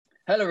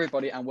Hello,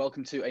 everybody, and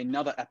welcome to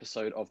another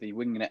episode of the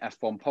Winging It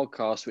F1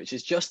 podcast, which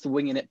is just the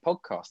Winging It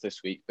podcast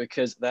this week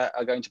because there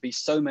are going to be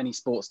so many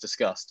sports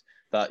discussed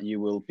that you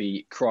will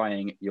be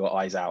crying your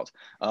eyes out.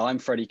 I'm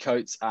Freddie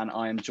Coates, and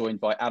I am joined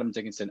by Adam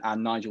Dickinson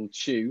and Nigel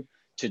Chu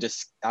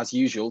as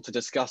usual, to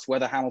discuss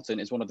whether Hamilton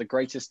is one of the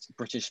greatest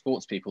British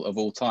sports people of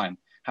all time.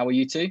 How are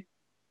you two?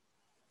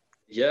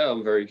 Yeah,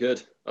 I'm very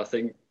good. I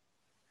think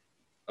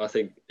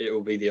it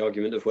will be the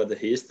argument of whether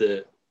he is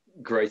the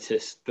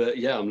greatest, but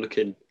yeah, I'm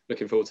looking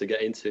forward to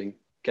getting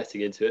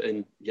into it,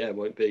 and yeah,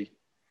 we'll be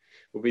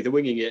the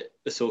Winging It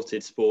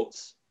Assorted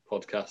Sports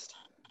podcast.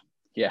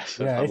 Yes,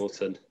 of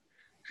Hamilton.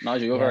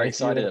 Nigel, you're very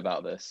excited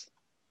about this.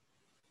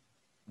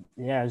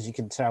 Yeah, as you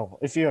can tell,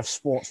 if you're a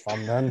sports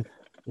fan, then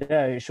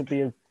yeah, it should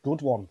be a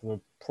good one.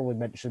 We'll probably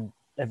mention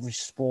every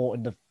sport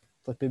in the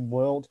flipping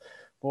world,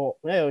 but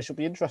yeah, it should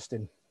be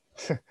interesting.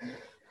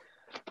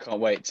 Can't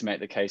wait to make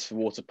the case for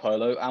water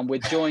polo, and we're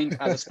joined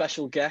as a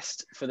special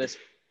guest for this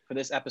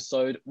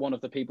episode, one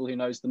of the people who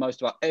knows the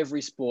most about every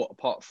sport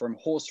apart from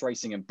horse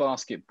racing and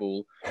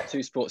basketball,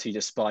 two sports he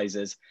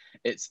despises.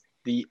 It's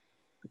the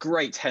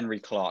great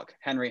Henry Clark.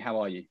 Henry, how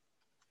are you?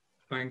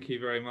 Thank you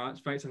very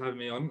much. Thanks for having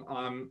me on.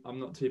 I'm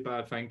not too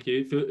bad, thank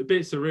you. Feel a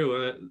bit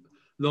surreal, a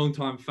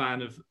long-time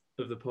fan of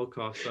the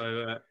podcast,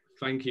 so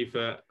thank you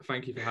for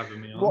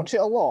having me on. Watch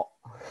it a lot.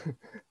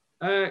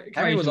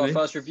 Henry was our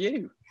first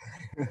review.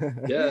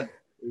 Yeah, it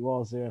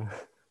was. Yeah.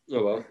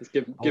 Oh well, it's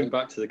giving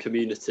back to the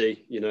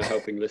community,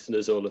 helping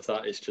listeners, all of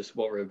that is just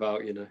what we're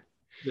about,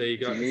 There you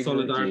go,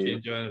 solidarity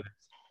in journalism.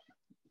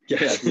 Yeah,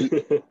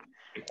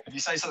 if you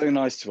say something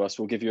nice to us,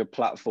 we'll give you a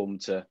platform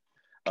to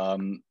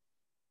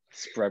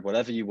spread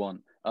whatever you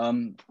want.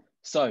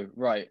 So,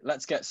 right,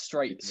 let's get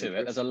straight to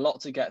it. There's a lot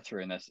to get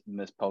through in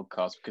this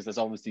podcast because there's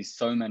obviously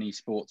so many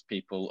sports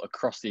people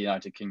across the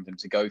United Kingdom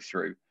to go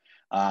through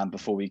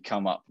before we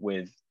come up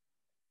with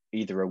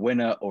either a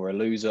winner or a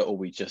loser, or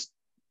we just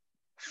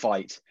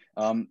fight.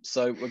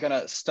 So we're going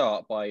to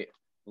start by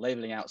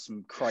labeling out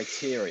some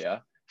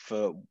criteria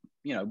for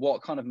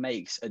what kind of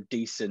makes a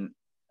decent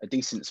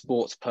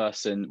sports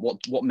person,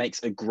 what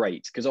makes a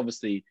great, because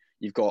obviously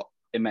you've got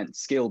immense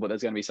skill, but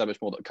there's going to be so much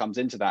more that comes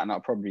into that, and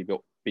that'll probably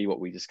be what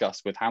we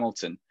discussed with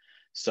Hamilton.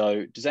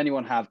 So does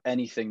anyone have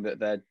anything that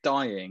they're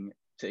dying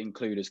to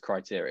include as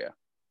criteria?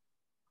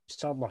 You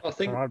sound like a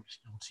primary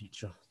school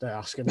teacher. They're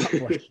asking that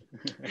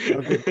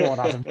question. Go on,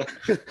 Adam.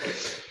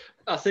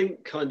 I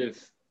think kind of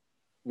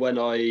when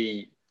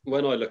I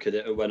look at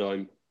it and when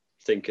I'm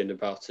thinking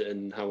about it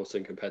and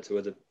Hamilton compared to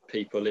other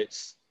people, I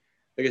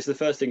guess the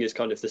first thing is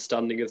kind of the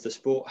standing of the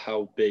sport,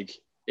 how big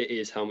it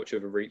is, how much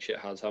of a reach it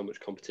has, how much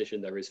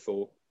competition there is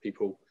for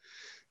people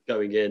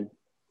going in.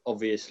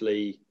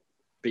 Obviously,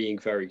 being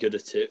very good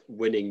at it,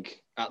 winning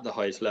at the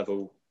highest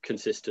level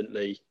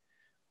consistently.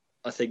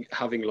 I think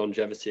having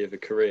longevity of a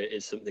career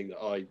is something that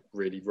I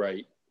really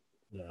rate.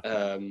 Yeah.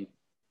 And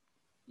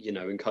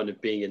kind of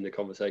being in the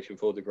conversation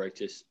for the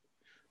greatest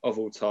of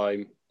all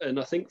time. And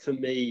I think for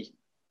me,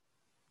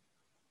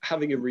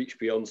 having a reach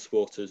beyond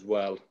sport as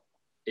well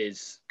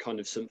is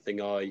kind of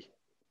something I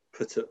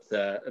put up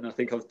there. And I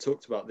think I've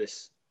talked about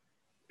this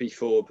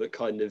before, but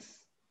kind of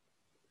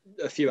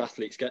a few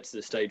athletes get to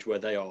the stage where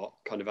they are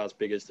kind of as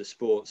big as the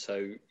sport.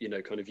 So,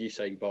 kind of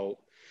Usain Bolt,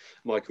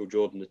 Michael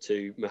Jordan, the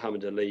two,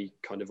 Muhammad Ali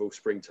kind of all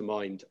spring to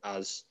mind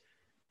as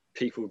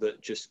people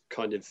that just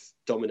kind of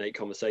dominate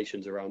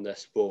conversations around their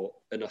sport.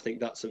 And I think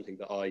that's something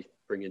that I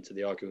bring into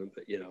the argument,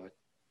 but, I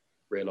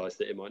realise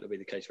that it might not be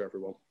the case for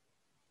everyone.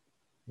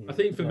 I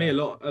think for me, a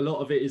lot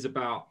of it is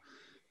about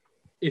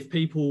if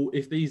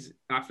these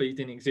athletes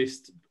didn't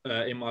exist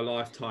in my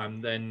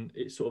lifetime, then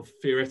it's sort of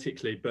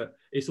theoretically, but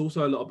it's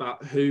also a lot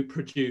about who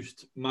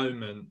produced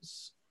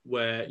moments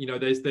where,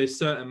 there's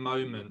certain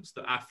moments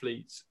that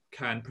athletes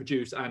can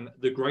produce, and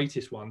the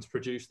greatest ones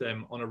produce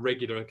them on a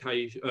regular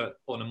occasion,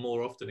 on a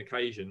more often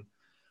occasion.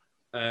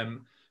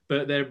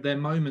 But they're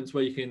moments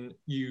where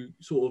you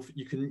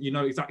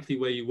know exactly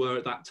where you were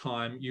at that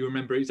time. You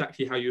remember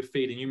exactly how you were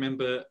feeling. You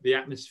remember the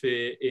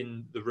atmosphere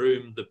in the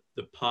room,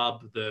 the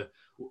pub,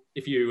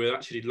 if you were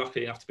actually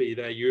lucky enough to be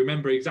there, you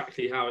remember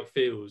exactly how it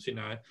feels.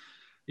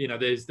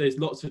 There's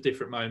lots of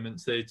different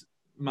moments. There's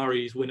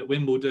Murray's win at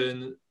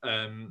Wimbledon,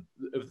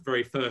 the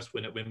very first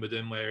win at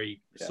Wimbledon, where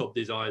he sobbed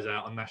his eyes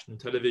out on national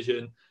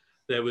television.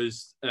 There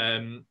was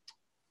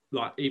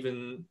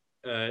even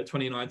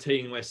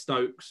 2019, where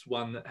Stokes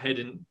won at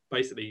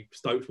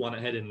Stokes won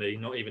at Headingley,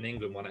 not even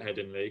England won at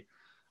Headingley.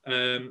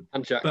 And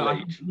Jack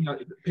Leach.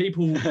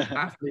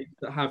 Athletes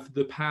that have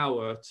the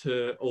power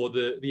or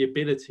the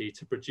ability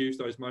to produce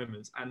those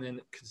moments and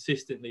then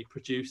consistently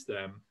produce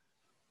them,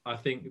 I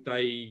think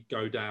they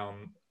go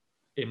down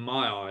in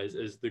my eyes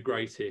as the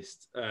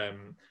greatest.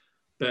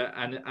 But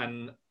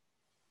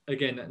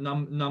again,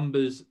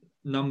 numbers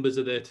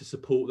are there to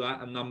support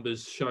that, and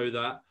numbers show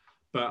that.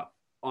 But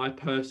I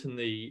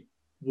personally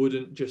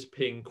wouldn't just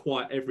ping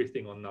quite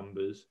everything on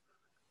numbers,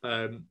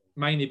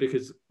 mainly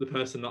because the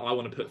person that I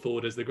want to put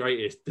forward as the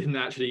greatest didn't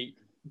actually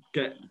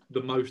get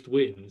the most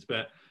wins.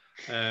 But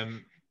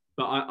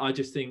But I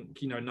just think,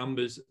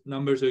 numbers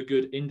are a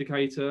good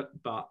indicator,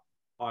 but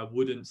I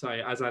wouldn't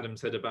say, as Adam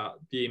said about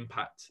the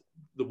impact,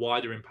 the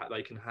wider impact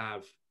they can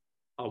have,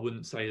 I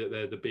wouldn't say that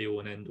they're the be all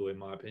and end all, in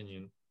my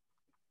opinion.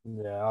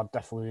 Yeah, I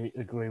definitely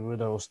agree with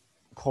those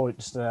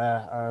points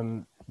there.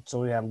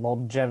 So yeah,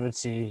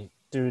 longevity,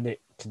 doing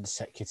it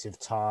consecutive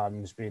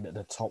times, being at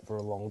the top for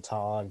a long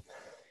time,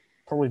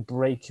 probably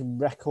breaking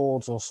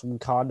records or some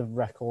kind of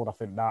record. I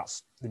think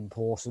that's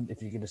important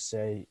if you're going to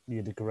say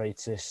you're the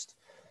greatest.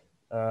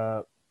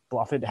 But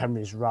I think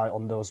Henry's right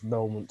on those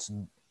moments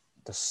and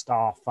the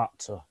star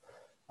factor.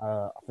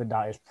 I think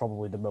that is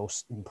probably the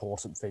most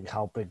important thing,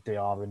 how big they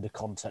are in the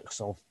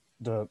context of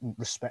the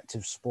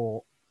respective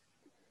sport.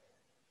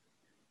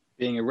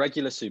 Being a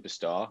regular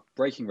superstar,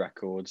 breaking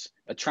records,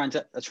 a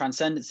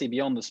transcendency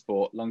beyond the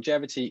sport,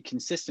 longevity,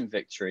 consistent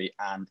victory,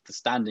 and the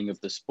standing of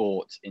the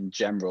sport in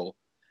general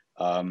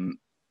in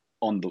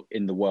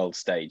the world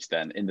stage,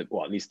 then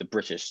at least the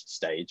British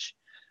stage,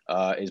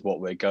 is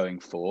what we're going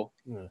for.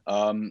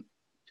 Yeah.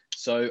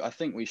 So I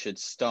think we should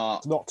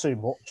start. Not too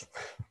much.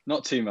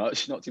 Not too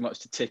much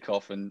to tick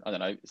off, and I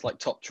don't know. It's like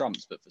top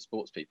trumps, but for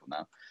sports people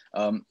now.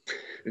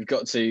 We've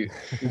got to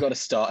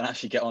start and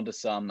actually get onto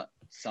some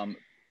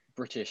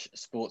British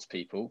sports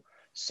people.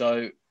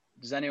 So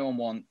does anyone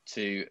want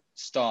to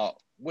start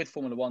with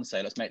Formula One?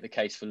 Say, let's make the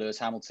case for Lewis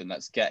Hamilton.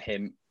 Let's get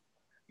him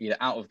either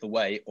out of the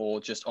way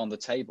or just on the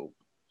table.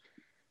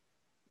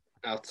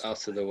 Out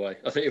of the way.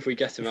 I think if we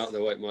get him out of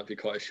the way, it might be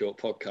quite a short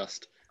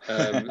podcast.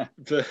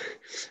 But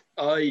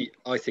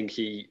I think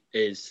he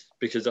is,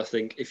 because I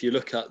think if you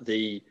look at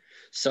the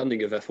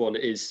standing of F1,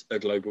 it is a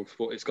global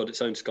sport. It's got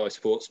its own Sky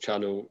Sports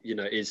channel,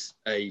 is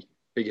a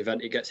big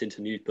event. It gets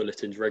into news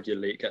bulletins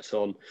regularly. It gets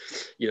on,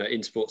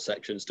 in sports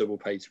sections, double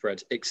paid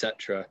spread,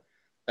 etc.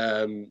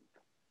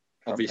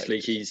 Obviously,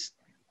 he's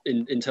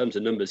in terms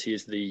of numbers, he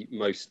is the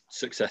most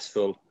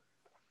successful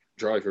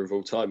driver of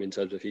all time in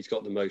terms of he's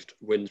got the most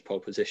wins, pole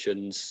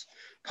positions,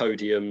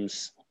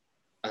 podiums,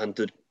 and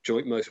the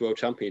joint most world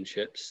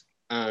championships.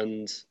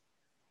 And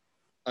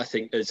I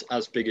think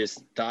as big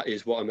as that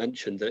is what I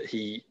mentioned, that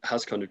he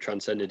has kind of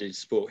transcended his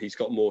sport. He's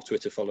got more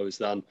Twitter followers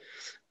than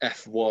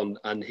F1,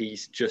 and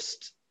he's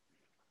just,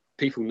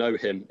 people know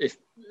him. If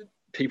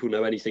people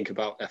know anything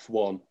about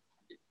F1,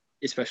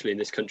 especially in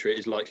this country, it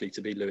is likely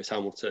to be Lewis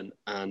Hamilton.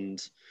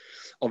 And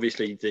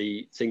obviously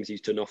the things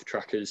he's done off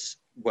track as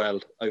well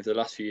over the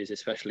last few years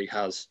especially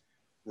has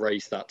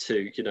raised that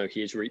too.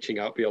 He is reaching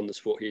out beyond the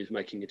sport. He is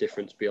making a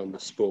difference beyond the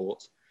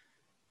sport.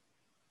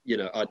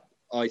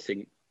 I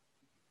think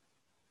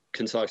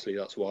concisely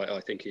that's why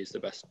I think he's the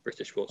best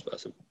British sports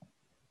person.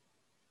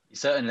 He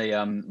certainly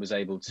was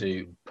able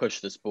to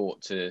push the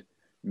sport to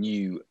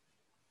new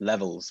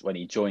levels when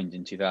he joined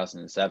in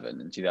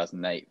 2007 and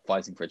 2008,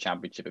 fighting for a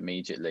championship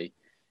immediately.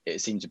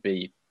 It seemed to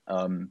be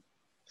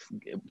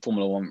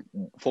Formula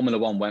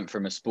One went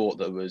from a sport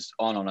that was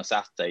on a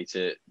Saturday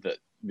to that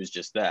was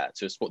just there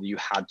to a sport that you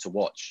had to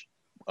watch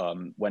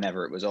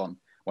whenever it was on,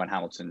 when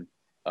Hamilton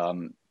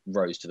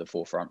rose to the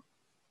forefront.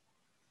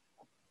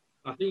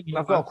 I've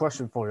got a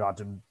question for you,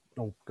 Adam.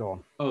 Oh, go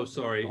on. Oh,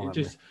 sorry.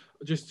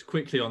 Just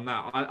quickly on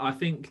that. I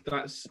think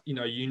that's,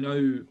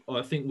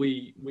 I think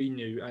we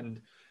knew,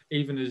 and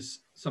even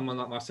as someone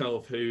like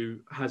myself who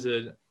has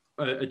a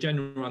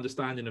general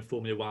understanding of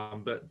Formula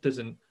One, but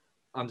doesn't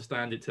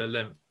understand it to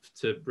length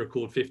to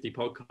record 50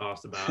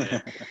 podcasts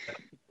about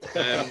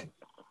it.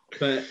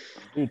 But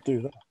you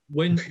do that.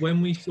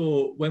 When we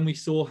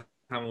saw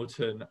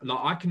Hamilton,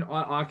 like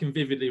I can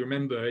vividly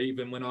remember,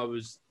 even when I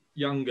was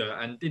younger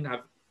and didn't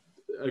have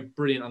a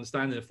brilliant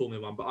understanding of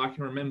Formula One, but I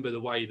can remember the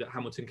way that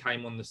Hamilton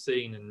came on the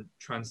scene and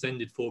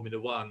transcended Formula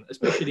One,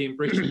 especially in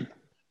Britain.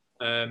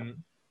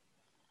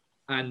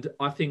 And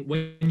I think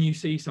when you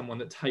see someone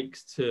that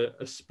takes to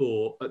a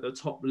sport at the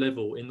top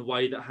level in the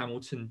way that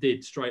Hamilton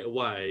did straight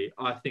away,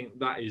 I think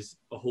that is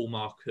a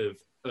hallmark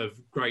of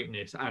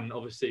greatness. And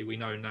obviously we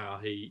know now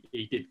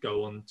he did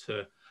go on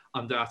to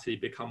undoubtedly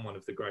become one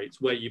of the greats.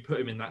 Where you put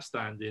him in that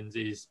standings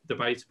is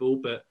debatable,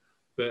 but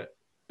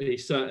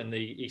he's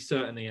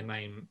certainly a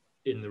name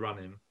in the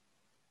running.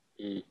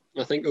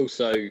 I think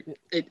also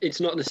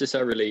it's not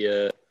necessarily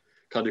a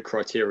kind of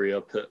criteria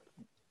put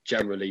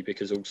generally,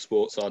 because all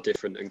sports are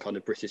different and kind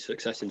of British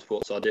success in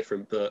sports are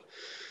different, but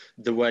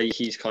the way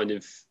he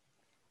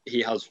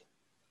has,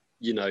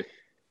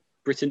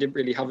 Britain didn't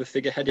really have a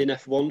figurehead in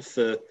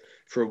F1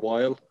 for a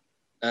while.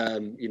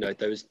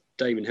 There was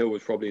Damon Hill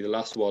was probably the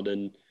last one,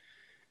 and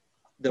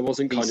there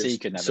wasn't kind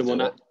of someone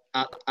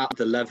at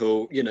the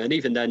level, and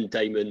even then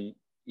Damon,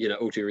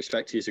 all due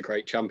respect, he is a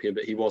great champion,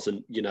 but he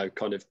wasn't,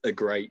 kind of a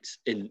great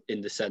in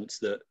the sense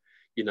that,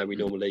 we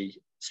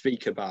normally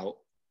speak about.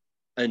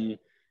 And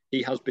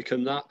he has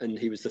become that, and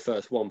he was the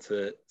first one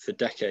for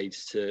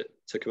decades to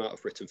come out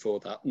of Britain for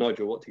that.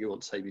 Nigel, what do you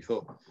want to say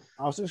before?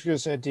 I was just going to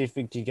say, do you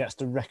think he gets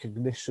the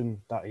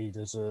recognition that he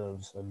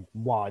deserves, and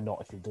why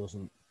not if he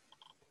doesn't?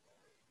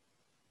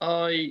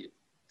 I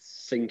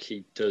think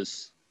he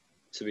does,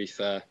 to be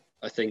fair.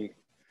 I think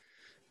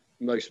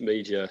most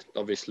media,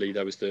 obviously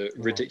there was the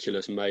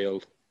ridiculous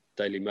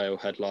Daily Mail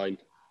headline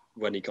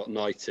when he got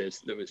knighted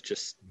that was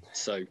just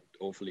so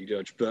awfully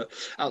judged. But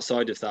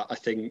outside of that, I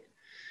think,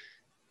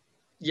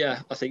 you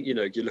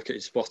look at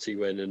his Spotty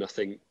win, and I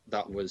think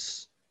that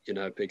was,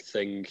 a big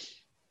thing.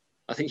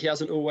 I think he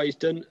hasn't always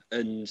done,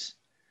 and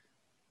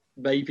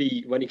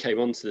maybe when he came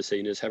onto the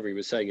scene, as Henry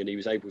was saying, and he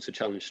was able to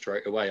challenge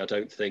straight away, I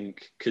don't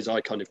think, because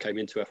I kind of came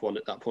into F1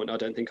 at that point, I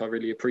don't think I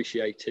really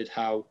appreciated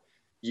how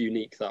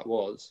unique that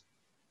was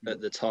at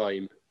the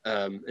time.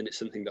 And it's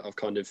something that I've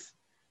kind of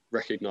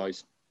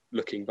recognised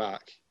looking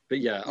back. But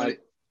yeah,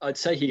 I'd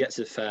say he gets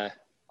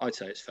I'd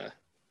say it's fair.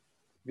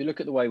 If you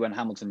look at the way when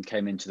Hamilton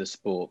came into the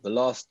sport, the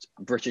last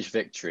British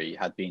victory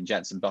had been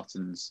Jenson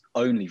Button's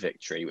only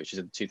victory, which is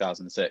in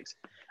 2006.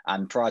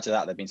 And prior to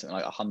that, there'd been something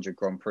like 100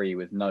 Grand Prix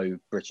with no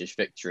British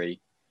victory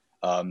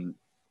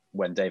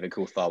when David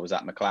Coulthard was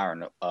at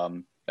McLaren,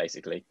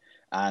 basically.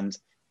 And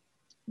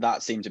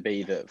that seemed to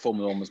be that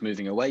Formula One was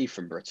moving away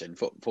from Britain.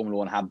 Formula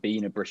One had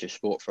been a British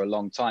sport for a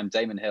long time.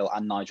 Damon Hill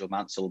and Nigel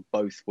Mansell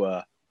both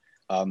were,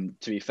 to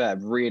be fair,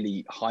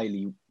 really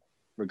highly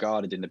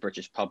regarded in the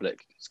British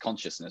public's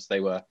consciousness.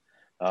 They were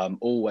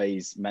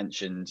always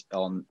mentioned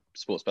on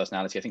Sports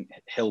Personality. I think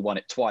Hill won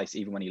it twice,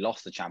 even when he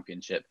lost the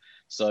championship.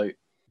 So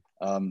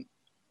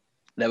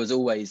there was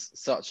always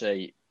such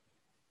a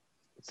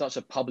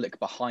public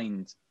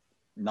behind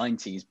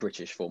 90s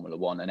British Formula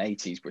One and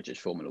 80s British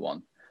Formula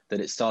One that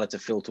it started to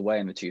filter away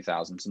in the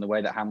 2000s. And the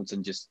way that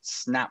Hamilton just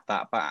snapped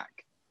that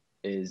back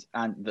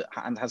and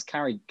has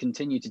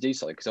continued to do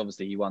so, because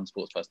obviously he won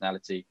Sports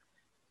Personality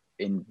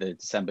in the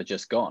December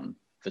just gone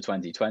for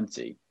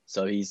 2020.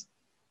 So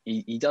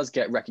he does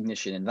get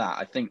recognition in that.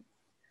 I think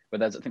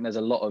there's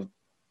a lot of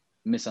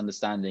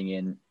misunderstanding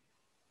in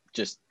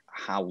just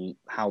how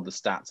the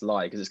stats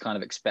lie, because it's kind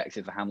of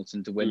expected for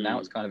Hamilton to win now.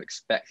 It's kind of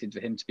expected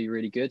for him to be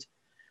really good.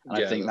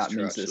 And I think that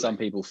means that some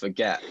people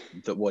forget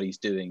that what he's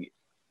doing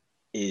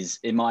is,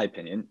 in my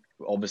opinion,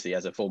 obviously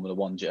as a Formula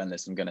One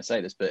journalist, I'm going to say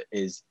this, but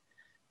is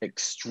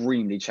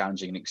extremely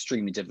challenging and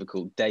extremely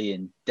difficult day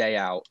in, day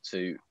out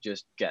to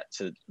just get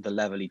to the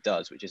level he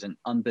does, which is an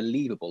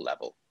unbelievable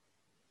level.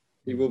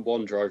 He won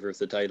one driver of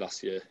the day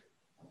last year.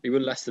 He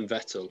won less than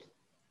Vettel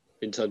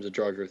in terms of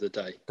driver of the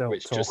day. About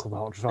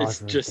driver of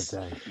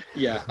the day.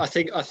 Yeah, I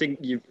think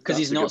you, because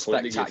he's not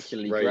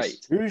spectacularly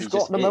great. Who's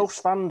got the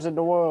most fans in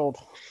the world?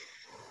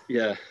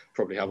 Yeah,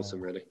 probably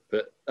Hamilton, really.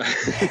 But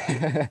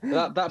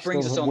that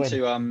brings us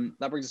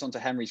on to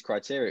Henry's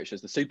criteria, which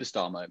is the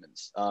superstar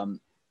moments.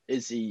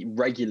 Is he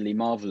regularly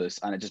marvelous,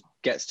 and it just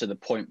gets to the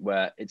point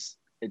where it's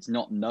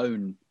not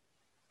known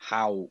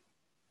how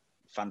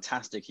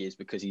fantastic he is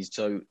because he's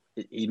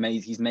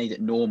made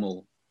it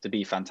normal to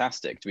be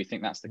fantastic. Do we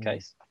think that's the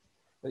case?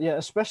 Yeah,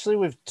 especially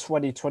with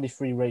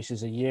 20-23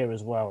 races a year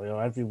as well.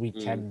 Every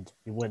weekend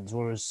he wins,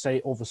 whereas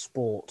say other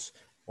sports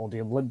or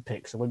the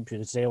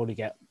Olympians, they only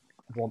get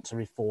once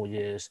every 4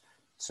 years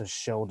to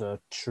show their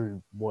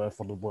true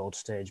worth on the world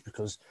stage,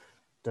 because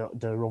there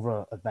are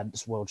other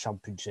events, world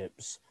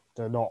championships,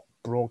 they're not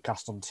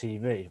broadcast on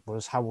TV.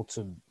 Whereas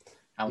Hamilton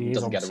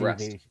doesn't get a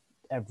rest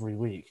every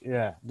week.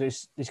 Yeah,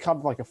 it's kind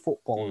of like a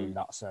footballer in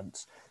that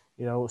sense.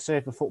 Say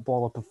if a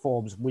footballer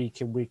performs week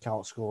in, week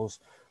out, scores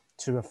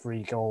 2 or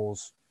 3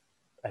 goals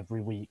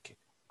every week,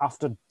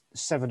 after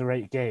 7 or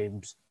 8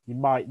 games, you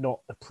might not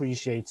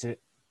appreciate it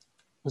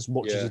as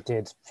much as you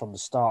did from the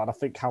start. And I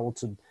think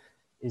Hamilton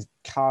is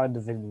kind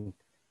of in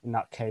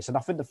that case. And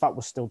I think the fact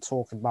we're still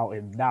talking about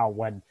him now,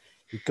 when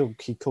he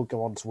could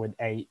go on to win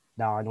 8,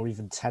 9, or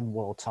even 10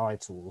 world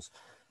titles.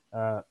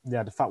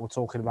 The fact we're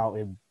talking about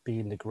him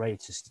being the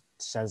greatest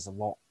says a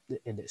lot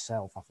in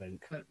itself, I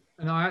think.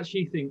 And I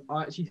actually think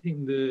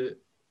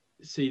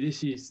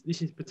this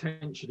is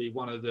potentially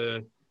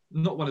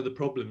not one of the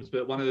problems,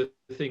 but one of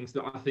the things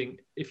that I think,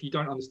 if you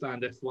don't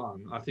understand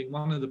F1, I think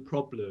one of the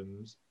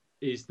problems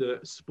is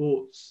that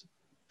sports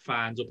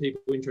fans or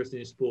people interested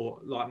in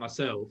sport like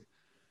myself,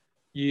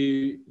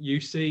 you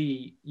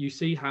see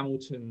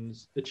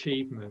Hamilton's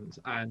achievements,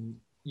 and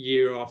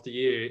year after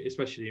year,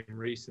 especially in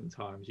recent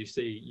times, you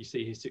see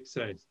his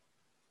success,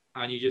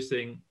 and you just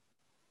think,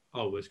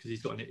 oh, it's because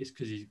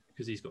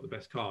he's got the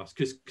best cars,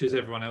 because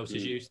everyone else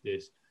is used to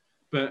this.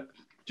 But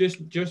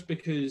just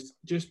because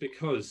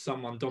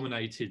someone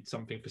dominated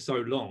something for so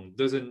long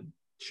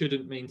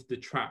shouldn't mean to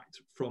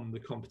detract from the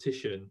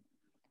competition.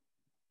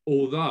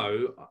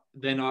 Although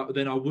then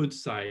I would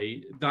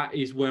say that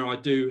is where I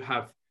do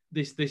have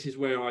this is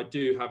where I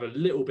do have a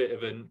little bit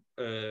of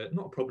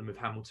not a problem with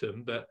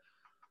Hamilton, but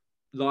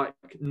like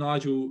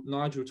Nigel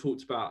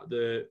talked about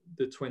the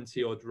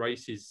 20 odd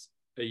races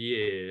a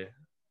year,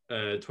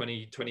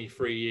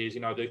 23 years,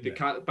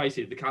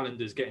 basically the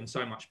calendar's getting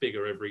so much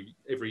bigger every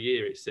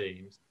year, it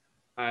seems.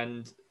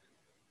 And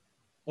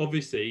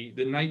obviously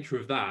the nature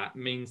of that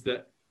means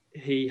that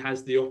he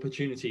has the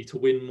opportunity to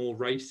win more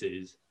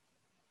races.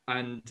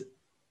 And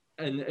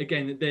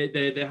again,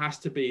 there has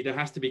to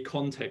be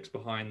context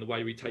behind the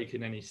way we take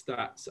in any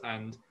stats.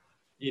 And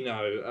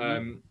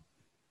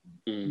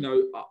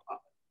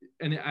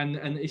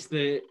and it's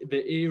the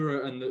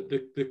era and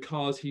the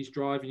cars he's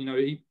driving. You know,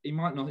 he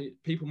might not.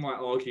 People might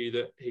argue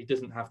that he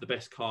doesn't have the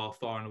best car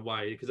far and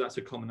away, because that's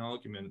a common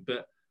argument.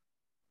 But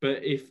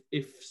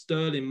if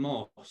Stirling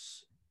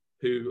Moss,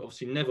 who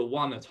obviously never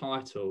won a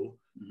title,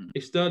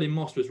 if Stirling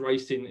Moss was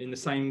racing in the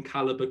same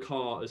caliber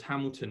car as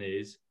Hamilton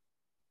is,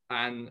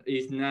 and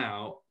is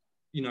now,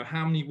 you know,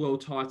 how many world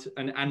titles,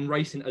 and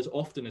racing as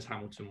often as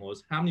Hamilton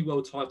was, how many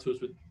world titles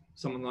would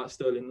someone like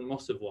Stirling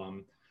Moss have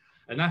won?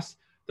 And that's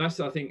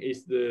I think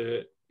is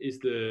the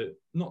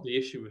not the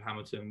issue with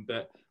Hamilton,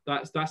 but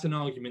that's an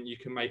argument you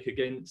can make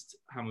against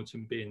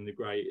Hamilton being the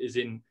great, is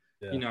in,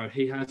 you know,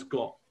 he has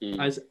got,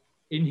 as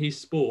in his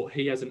sport,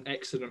 he has an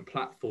excellent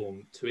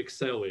platform to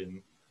excel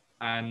in,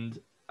 and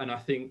I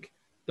think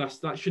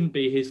that shouldn't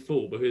be his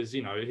fault, because,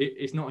 you know,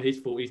 it's not his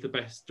fault. He's the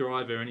best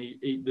driver, and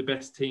the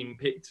best team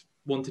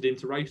wanted him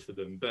to race for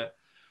them. But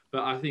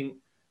I think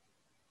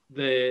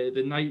the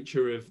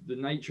nature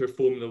of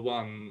Formula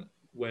One,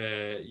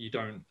 where you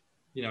don't,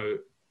 you know,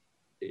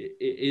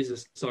 it is a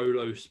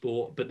solo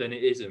sport, but then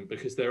it isn't,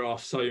 because there are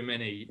so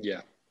many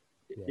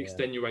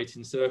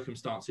extenuating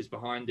circumstances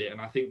behind it.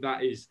 And I think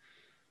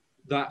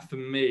that for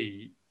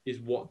me is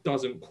what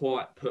doesn't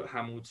quite put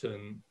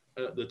Hamilton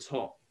at the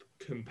top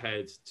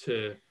compared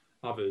to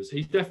others.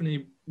 He's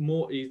definitely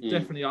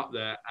definitely up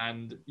there,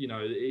 and, you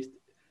know, it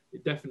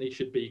definitely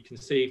should be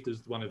conceived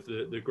as one of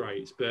the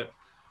greats. But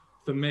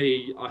for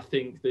me, I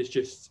think there's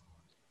just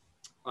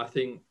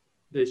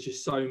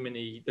so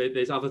many.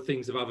 There's other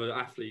things of other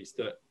athletes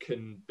that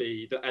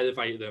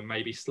elevate them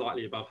maybe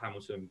slightly above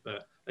Hamilton.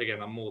 But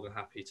again, I'm more than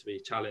happy to be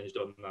challenged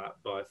on that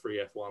by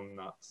 3F1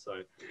 nuts.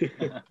 So,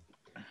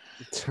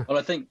 well,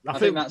 I think that's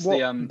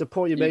the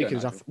point you're making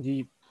is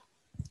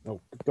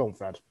oh, go on,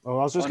 Fred. Oh,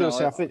 I was just going to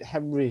say, I think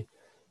Henry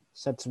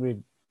said to me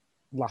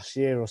last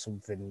year or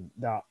something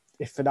that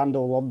if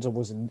Fernando Alonso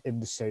was in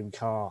the same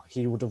car,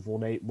 he would have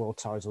won 8 world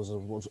titles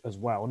as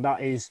well. And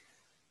that is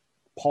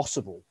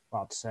possible,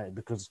 I'd say,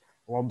 because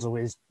Alonso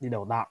is, you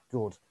know, that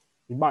good.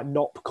 He might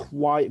not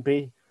quite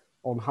be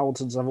on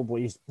Hamilton's level, but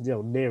he's, you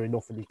know, near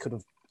enough, and he could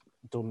have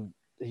done.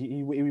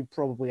 He would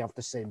probably have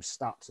the same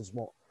stats as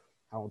what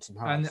Hamilton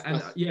has.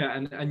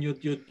 And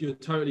you're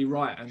totally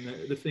right.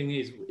 And the thing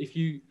is, if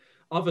you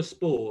other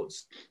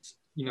sports,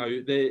 you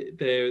know,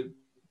 they're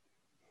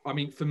I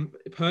mean,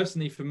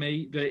 personally, for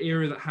me, the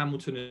era that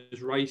Hamilton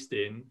has raced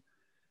in,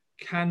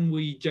 can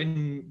we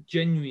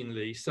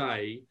genuinely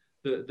say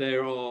that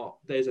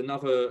there's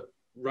another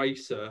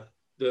racer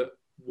that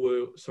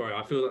will? Sorry,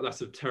 I feel like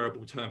that's a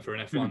terrible term for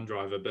an F1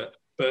 driver, but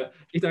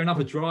is there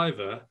another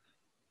driver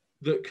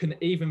that can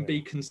even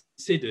be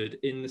considered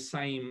in the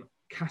same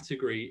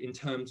category in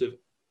terms of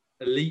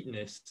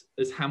eliteness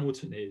as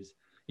Hamilton is?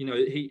 You know,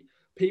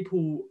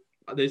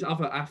 there's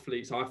other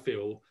athletes, I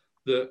feel,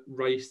 that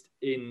raced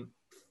in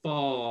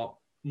far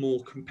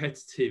more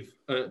competitive,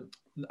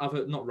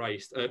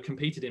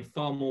 competed in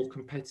far more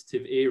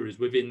competitive eras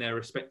within their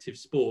respective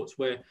sports,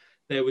 where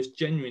there was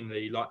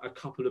genuinely like a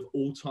couple of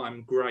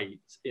all-time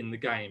greats in the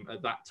game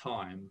at that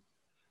time.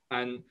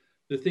 And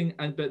but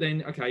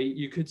then, okay,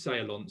 you could say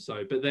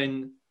Alonso, but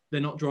then they're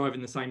not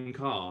driving the same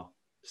car.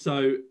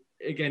 So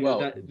again,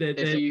 well,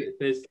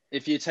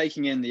 if you're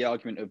taking in the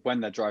argument of when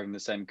they're driving the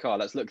same car,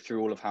 let's look through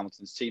all of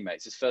Hamilton's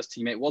teammates. His first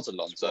teammate was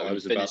Alonso,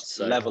 and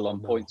finished level on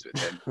points with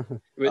him.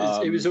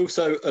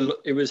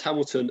 It was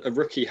Hamilton, a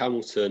rookie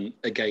Hamilton,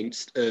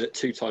 against a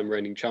 2-time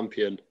reigning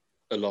champion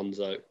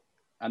Alonso,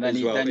 and then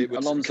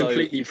Alonso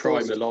completely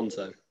prime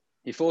Alonso.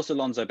 He forced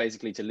Alonso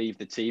basically to leave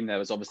the team. There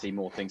was obviously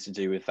more things to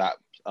do with that,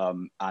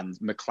 and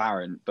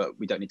McLaren, but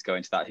we don't need to go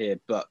into that here.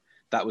 But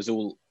that was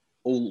all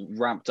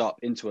ramped up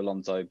into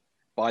Alonso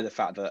by the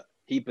fact that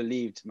he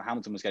believed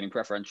Hamilton was getting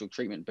preferential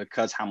treatment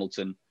because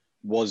Hamilton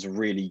was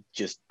really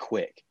just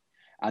quick.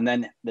 And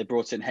then they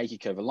brought in Heikki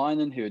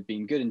Kovalainen, who had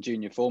been good in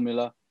junior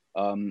formula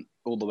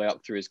all the way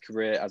up through his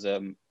career.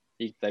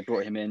 They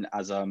brought him in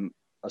as a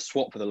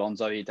swap with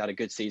Alonso. He'd had a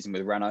good season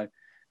with Renault,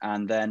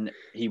 and then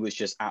he was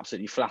just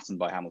absolutely flattened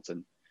by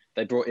Hamilton.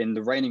 They brought in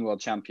the reigning world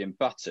champion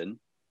Button,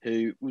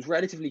 who was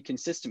relatively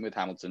consistent with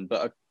Hamilton,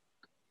 but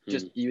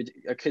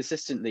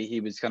consistently he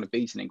was kind of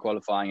beaten in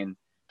qualifying, and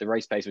the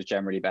race pace was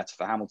generally better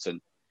for Hamilton.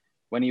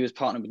 When he was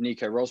partnered with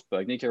Nico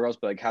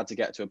Rosberg had to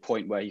get to a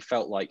point where he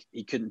felt like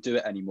he couldn't do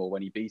it anymore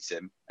when he beat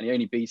him. And he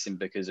only beat him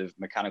because of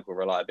mechanical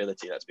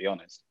reliability, let's be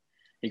honest.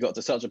 He got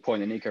to such a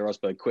point that Nico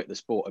Rosberg quit the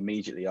sport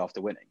immediately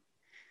after winning.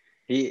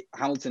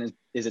 Hamilton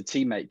is a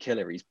teammate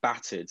killer. He's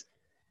battered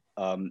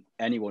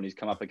anyone who's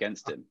come up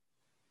against him.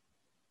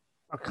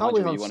 I can't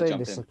believe I'm saying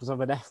this because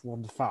I'm an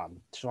F1 fan,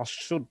 so I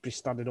should be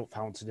standing up for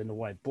Hamilton in a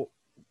way, but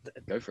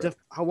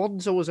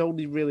Alonso has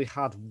only really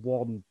had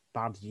one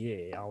bad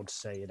year, I would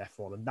say, in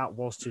F1, and that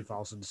was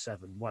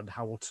 2007 when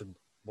Hamilton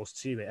was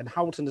teammate. And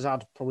Hamilton has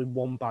had probably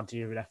one bad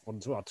year in F1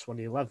 as well,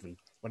 2011,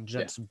 when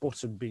Jenson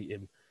Button beat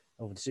him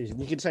over the season.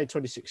 You can say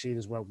 2016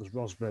 as well, because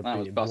Rosberg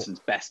beat him.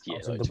 Button's best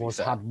year.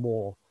 Hamilton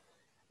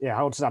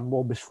had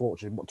more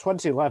misfortune, but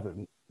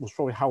 2011 was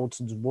probably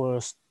Hamilton's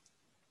worst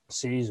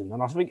season.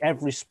 And I think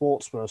every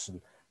sports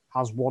person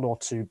has one or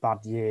two bad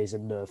years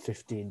in the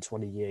 15,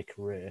 20-year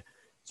career.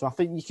 So I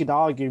think you could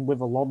argue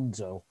with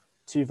Alonso,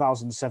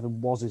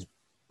 2007 was his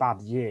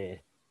bad year,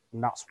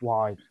 and that's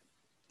why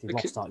he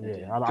lost that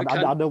year.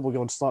 I know we're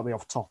going slightly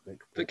off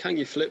topic. But can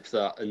you flip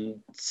that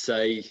and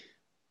say,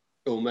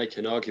 or make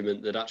an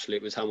argument that actually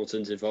it was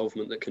Hamilton's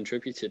involvement that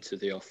contributed to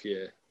the off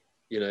year?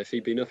 You know, if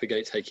he'd been up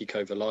against Heikki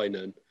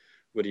Kovalainen,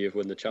 would he have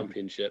won the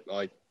championship?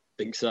 I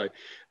think so.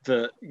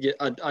 But yeah,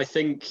 I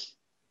don't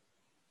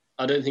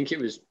think it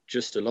was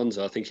just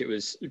Alonso. I think it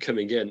was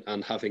coming in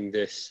and having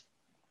this,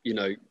 you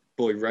know,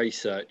 boy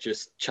racer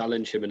just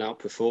challenge him and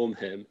outperform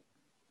him.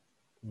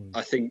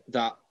 I think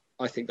that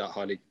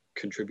highly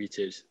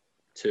contributed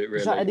to it. Really,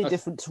 is that any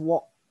different to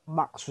what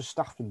Max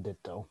Verstappen did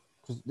though?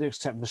 Because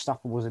except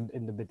Verstappen was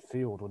in the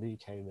midfield when he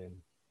came in.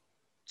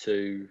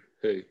 To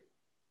who?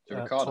 To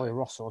Ricciardo. Toro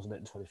Rosso, wasn't it,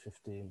 in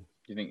 2015? Do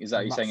you think is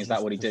that you're saying? Is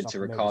that what he did to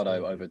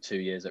Ricciardo over 2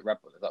 years at Red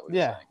Bull? Is that what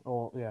you're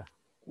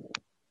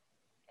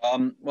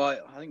saying? Well,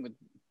 I think with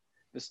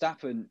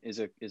Verstappen is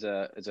a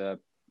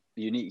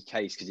unique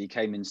case because he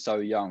came in so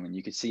young, and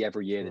you could see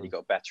every year that he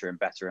got better and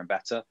better and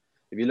better.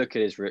 If you look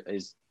at his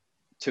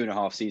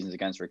 2.5 seasons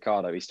against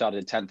Ricciardo, he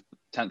started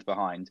 10th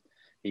behind.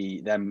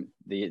 Then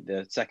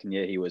the second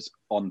year he was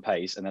on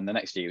pace, and then the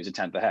next year he was a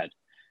 10th ahead.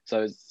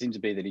 So it seemed to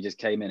be that he just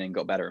came in and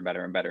got better and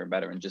better and better and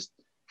better, and just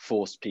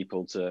forced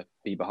people to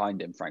be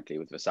behind him. Frankly,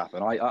 with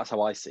Verstappen, that's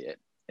how I see it.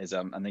 I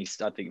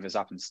think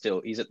Verstappen's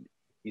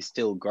he's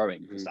still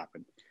growing.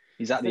 Verstappen,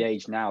 he's at the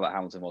age now that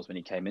Hamilton was when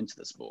he came into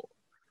the sport.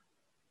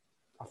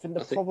 I think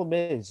the problem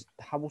is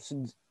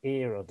Hamilton's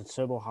era, the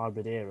turbo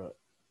hybrid era.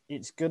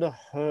 It's going to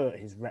hurt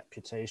his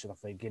reputation, I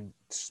think, in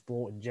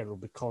sport in general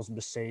because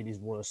Mercedes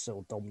were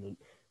so dominant.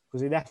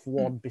 Because in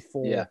F1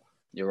 before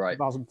you're right.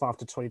 2005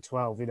 to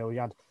 2012, you know, he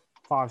had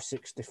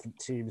 5-6 different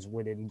teams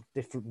winning,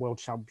 different world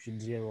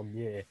champions year on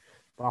year.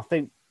 But I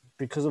think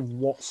because of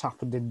what's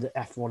happened in the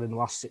F1 in the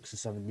last 6 or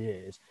 7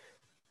 years,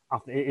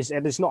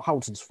 and it's not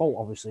Hamilton's fault,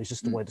 obviously, it's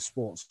just the way the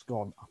sport's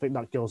gone. I think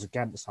that goes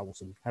against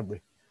Hamilton.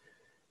 Henry.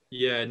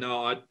 Yeah,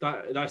 no,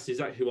 that's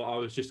exactly what I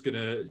was just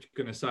gonna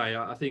say.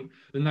 I think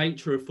the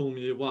nature of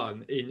Formula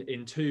One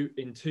in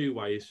two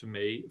ways for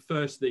me.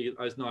 Firstly,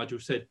 as Nigel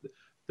said,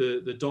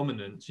 the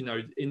dominance. You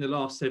know, in the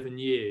last 7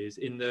 years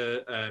in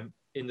the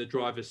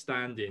driver's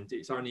standings,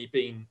 it's only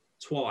been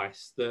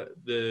twice that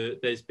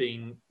there's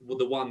been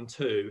the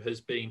 1-2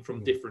 has been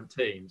from different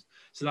teams.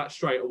 So that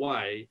straight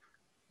away,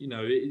 you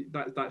know,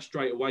 that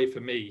straight away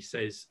for me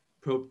says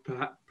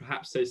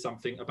perhaps says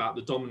something about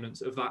the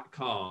dominance of that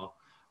car.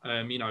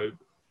 You know,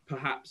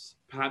 perhaps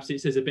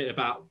it says a bit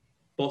about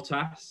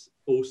Bottas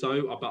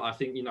also, but I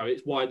think, you know,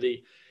 it's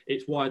widely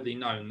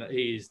known that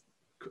he is,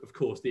 of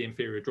course, the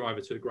inferior driver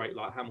to a great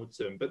like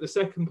Hamilton. But the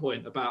second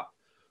point about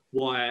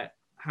why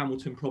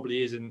Hamilton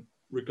probably isn't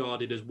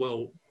regarded as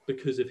well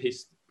because of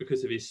his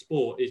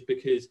sport is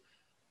because,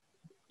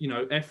 you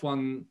know,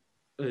 F1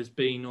 has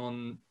been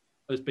on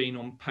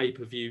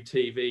pay-per-view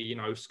TV, you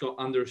know,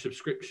 under a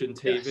subscription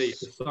TV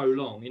for so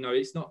long. You know,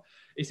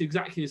 it's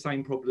exactly the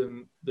same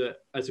problem that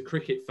as a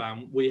cricket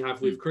fan we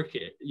have with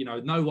cricket. You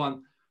know,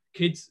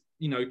 kids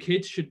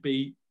should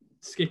be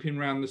skipping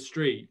around the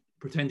street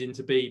pretending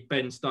to be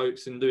Ben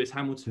Stokes and Lewis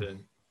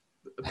Hamilton,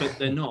 but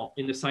they're not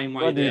in the same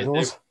way. They're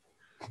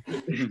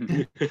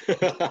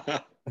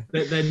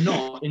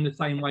not in the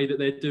same way that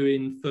they're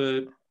doing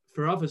for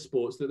other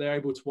sports that they're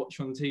able to watch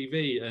on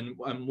TV and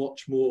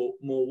watch more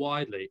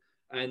widely.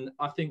 And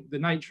I think the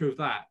nature of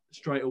that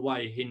straight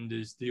away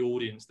hinders the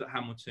audience that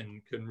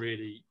Hamilton can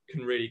really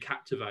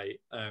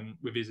captivate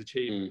with his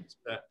achievements.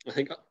 But I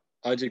think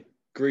I'd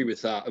agree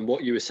with that. And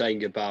what you were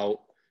saying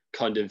about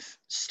kind of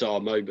star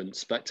moments,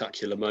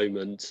 spectacular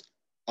moments,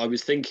 I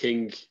was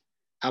thinking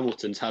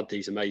Hamilton's had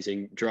these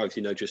amazing drives,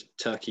 you know, just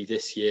Turkey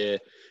this year,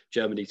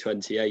 Germany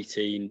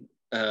 2018,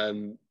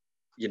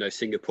 you know,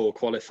 Singapore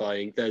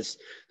qualifying. There's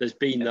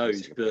been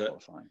those,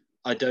 but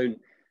I don't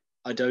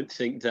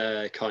think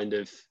they're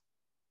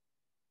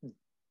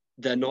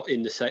not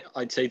in the same.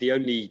 I'd say the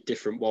only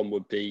different one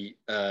would be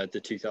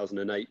the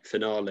 2008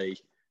 finale,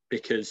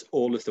 because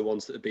all of the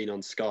ones that have been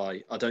on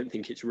Sky, I don't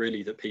think it's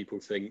really that people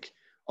think,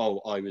 oh,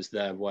 I was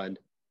there when.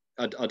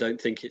 I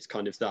don't think it's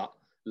kind of that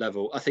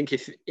level. I think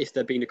if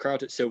there'd been a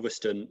crowd at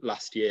Silverstone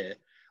last year,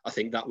 I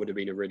think that would have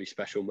been a really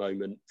special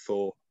moment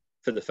for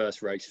the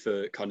first race,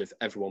 for kind of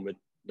everyone would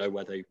know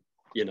where they,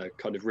 you know,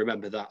 kind of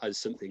remember that as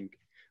something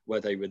where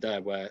they were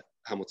there, where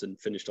Hamilton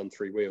finished on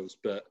 3 wheels.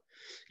 But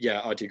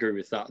yeah, I'd agree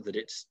with that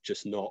it's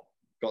just not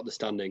got the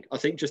standing. I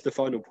think just the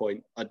final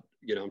point, I'm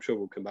sure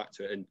we'll come back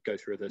to it and go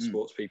through the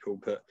sports people,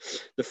 but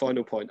the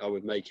final point I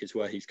would make is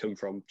where he's come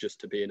from just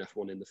to be in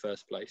F1 in the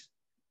first place.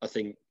 I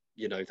think,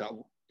 you know, that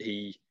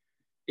he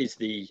is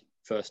the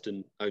first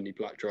and only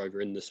black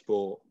driver in the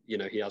sport. You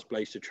know, he has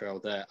blazed a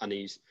trail there, and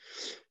he's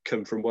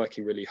come from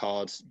working really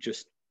hard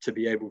just to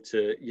be able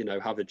to, you know,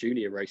 have a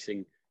junior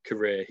racing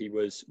career.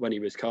 When he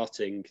was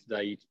karting,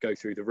 they go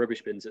through the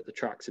rubbish bins at the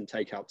tracks and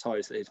take out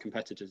tyres that his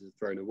competitors had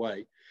thrown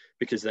away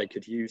because they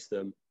could use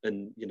them,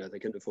 and, you know, they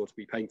couldn't afford to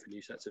be paying for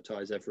new sets of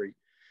tyres every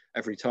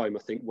time. I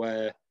think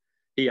where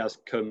he has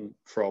come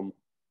from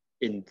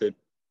in the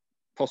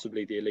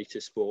possibly the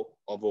elitist sport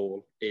of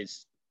all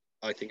is,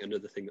 I think,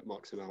 another thing that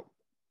marks him out.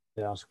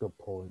 Yeah, that's a good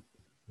point.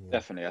 Yeah.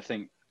 Definitely. I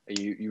think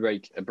you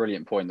make a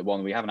brilliant point, the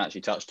one we haven't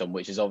actually touched on,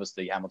 which is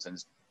obviously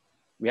Hamilton's.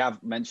 We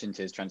have mentioned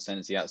his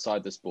transcendency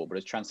outside the sport, but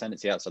his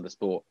transcendency outside the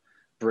sport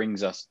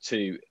brings us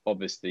to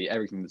obviously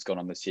everything that's gone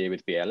on this year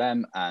with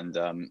BLM and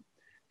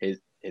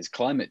his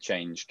climate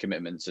change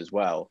commitments as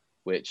well,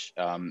 which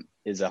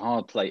is a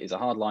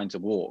hard line to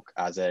walk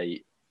as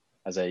a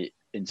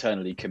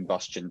internally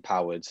combustion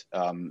powered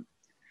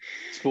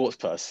sports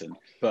person.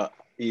 But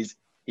he's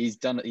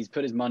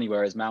put his money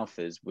where his mouth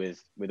is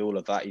with all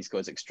of that. He's got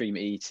his Extreme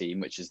E team,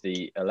 which is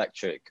the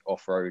electric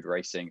off-road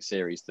racing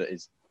series that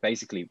is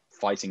basically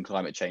fighting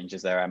climate change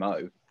as their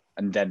MO,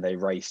 and then they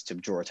race to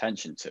draw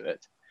attention to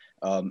it.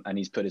 And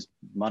he's put his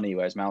money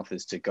where his mouth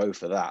is to go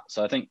for that.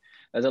 So I think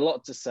there's a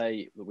lot to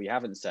say that we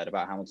haven't said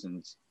about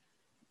Hamilton's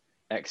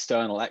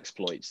external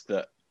exploits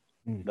that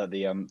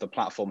the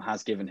platform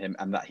has given him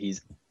and that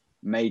he's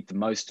made the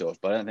most of.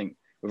 But I don't think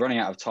we're running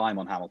out of time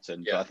on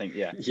Hamilton. Yeah. But I think,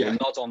 we'll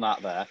nod on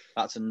that there.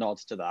 That's a nod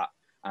to that.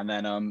 And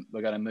then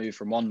we're going to move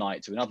from one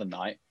night to another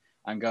night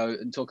and go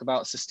and talk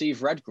about Sir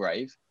Steve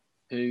Redgrave,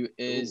 who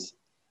is,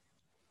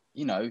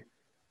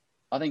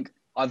 I think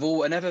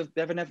whenever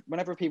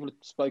people have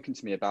spoken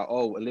to me about,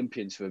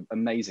 Olympians who are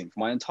amazing, for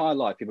my entire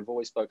life, people have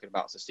always spoken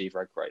about Sir Steve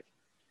Redgrave.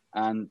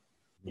 And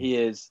he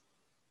is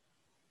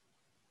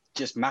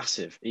just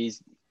massive.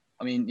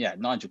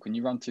 Nigel, can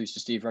you run through Sir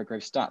Steve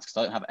Redgrave's stats? Because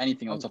I don't have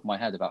anything on top of my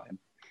head about him.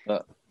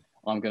 But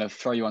I'm going to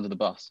throw you under the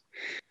bus.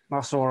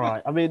 That's all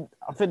right. I mean,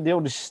 I think the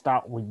only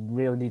stat we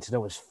really need to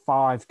know is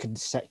 5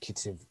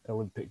 consecutive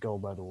Olympic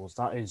gold medals.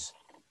 That is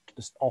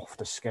just off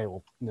the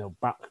scale.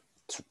 Back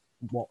to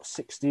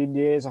 16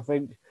 years, I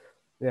think.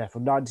 Yeah,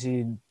 from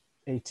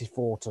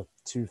 1984 to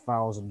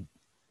 2000,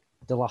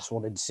 the last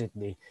one in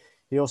Sydney.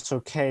 He also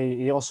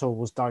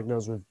was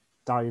diagnosed with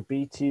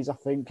diabetes, I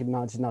think, in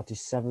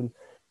 1997,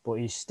 but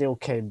he still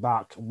came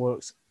back and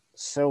works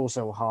so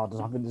hard.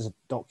 I think there's a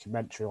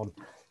documentary on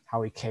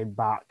how he came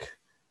back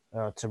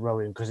to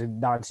rowing, because in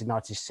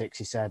 1996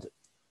 he said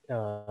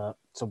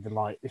something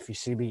like, "If you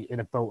see me in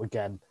a boat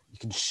again, you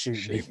can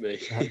shoot me."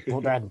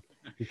 But then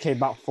he came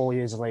back 4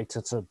 years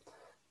later to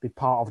be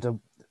part of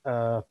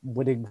the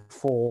winning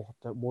 4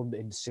 that won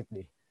in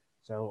Sydney.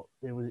 So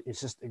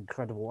it's just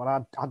incredible,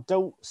 and I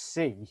don't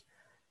see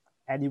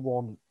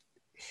anyone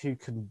who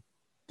can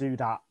do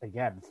that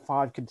again.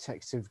 5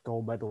 consecutive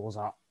gold medals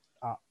at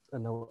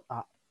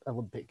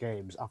Olympic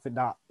Games. I think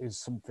that is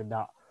something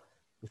that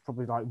is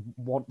probably like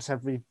once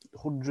every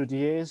 100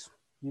 years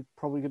you're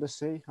probably going to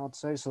see, I'd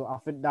say. So I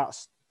think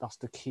that's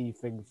the key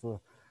thing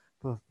for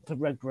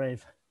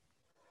Redgrave.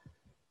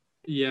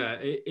 Yeah,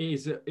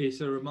 it's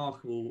a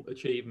remarkable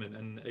achievement,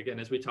 and again,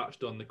 as we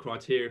touched on, the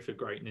criteria for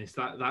greatness,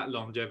 that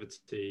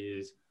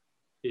longevity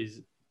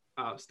is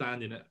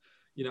outstanding.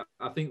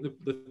 I think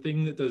the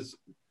thing that does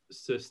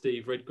Sir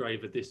Steve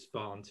Redgrave a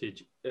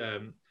disservice,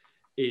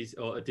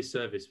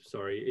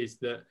 is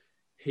that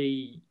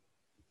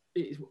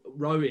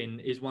rowing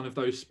is one of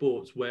those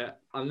sports where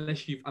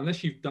unless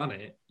you've done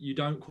it, you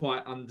don't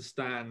quite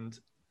understand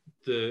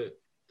the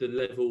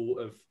level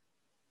of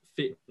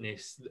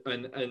fitness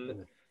and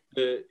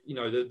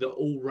the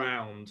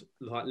all-round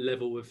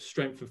level of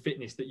strength and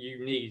fitness that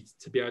you need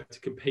to be able to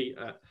compete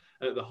at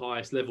the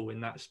highest level in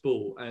that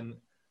sport. And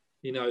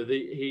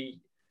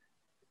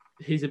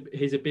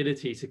his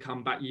ability to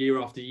come back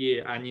year after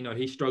year, and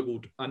he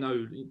struggled. I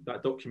know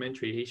that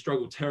documentary. He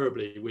struggled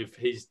terribly with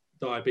his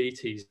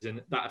diabetes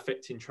and that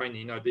affecting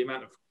training. The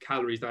amount of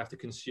calories they have to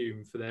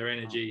consume for their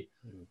energy,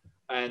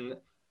 and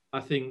I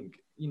think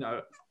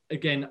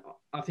again,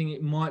 I think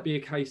it might be a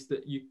case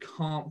that you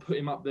can't put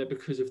him up there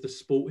because of the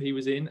sport he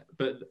was in.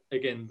 But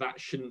again, that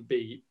shouldn't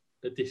be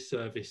a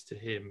disservice to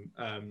him.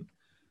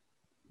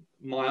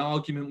 My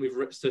argument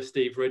with Sir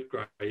Steve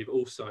Redgrave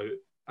also,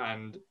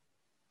 and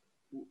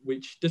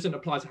which doesn't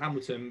apply to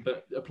Hamilton,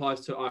 but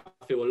applies to, I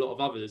feel, a lot of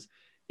others,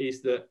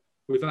 is that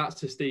without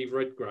Sir Steve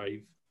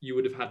Redgrave, you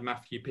would have had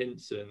Matthew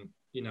Pinson.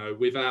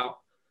 Without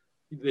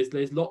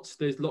there's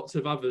lots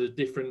of other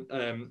different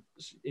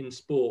in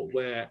sport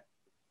where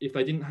if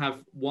they didn't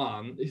have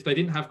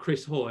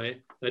Chris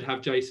Hoy, they'd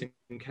have Jason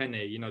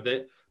Kenny.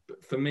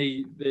 For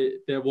me,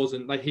 he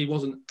wasn't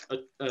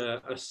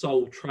a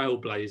sole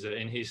trailblazer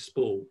in his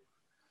sport.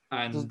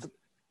 And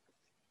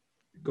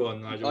go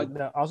on, Nigel.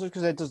 I was just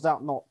going to say,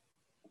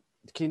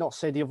 can you not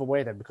say the other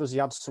way then? Because he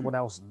had someone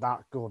else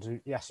that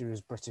good, he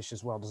was British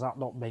as well. Does that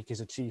not make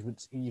his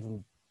achievements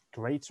even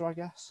greater, I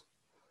guess?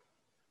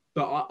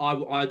 But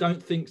I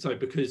don't think so,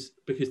 because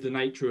the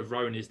nature of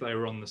rowing is they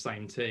were on the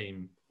same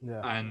team.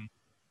 Yeah. And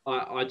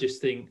I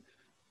just think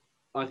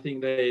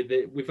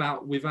they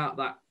without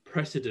that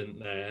precedent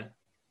there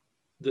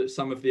that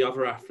some of the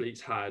other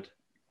athletes had,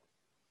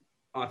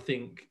 I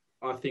think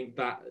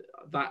that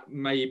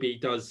maybe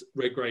does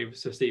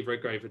Sir Steve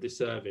Redgrave a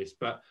disservice.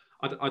 But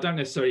I don't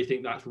necessarily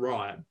think that's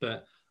right.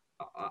 But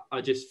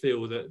I just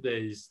feel that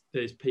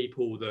there's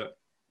people that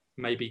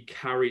maybe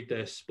carried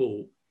their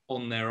sport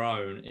on their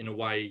own in a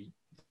way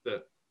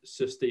that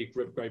Sir Steve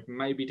Redgrave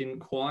maybe didn't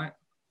quite.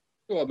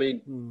 Well, I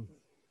mean,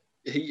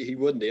 he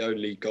won the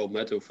only gold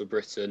medal for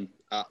Britain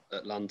at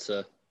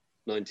Atlanta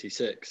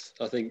 '96.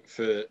 I think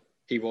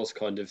he was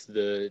kind of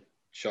the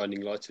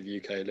shining light of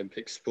UK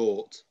Olympic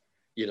sport.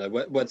 You know,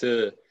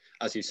 whether,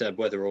 as you said,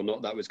 whether or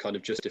not that was kind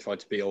of justified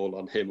to be all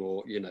on him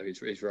or, you know,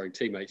 his rowing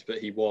teammates, but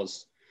he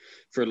was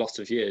for a lot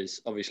of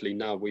years. Obviously,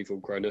 now we've all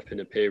grown up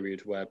in a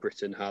period where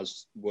Britain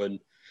has won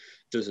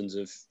dozens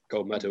of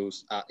gold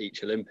medals at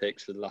each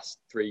Olympics for the last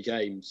 3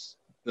 games.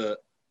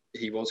 But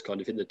he was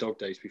kind of in the dog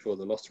days before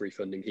the lottery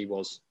funding. He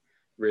was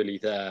really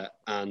there.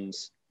 And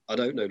I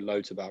don't know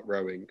loads about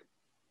rowing,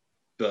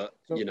 but,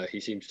 you know, he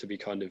seems to be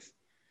kind of,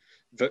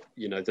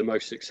 you know, the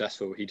most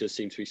successful. He does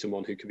seem to be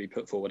someone who can be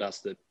put forward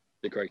as the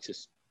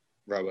greatest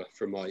rower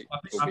from my...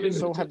 I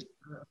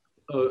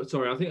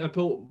think a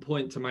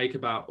point to make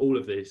about all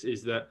of this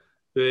is that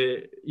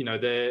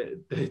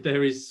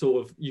there is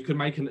sort of, you could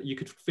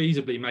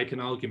feasibly make an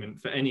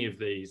argument for any of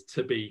these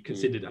to be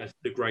considered as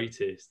the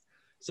greatest.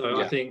 So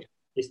yeah. I think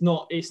it's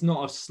not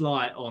a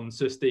slight on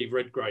Sir Steve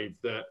Redgrave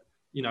that,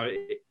 you know,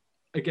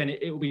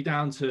 it will be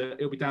down to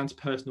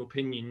personal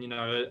opinion. You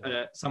know,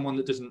 someone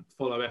that doesn't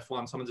follow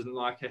F1, someone that doesn't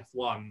like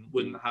F1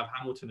 wouldn't have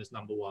Hamilton as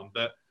number one,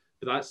 but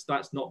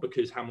that's not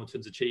because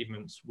Hamilton's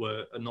achievements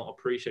are not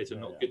appreciated,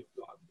 not good.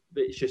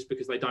 It's just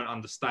because they don't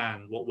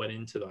understand what went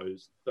into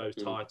those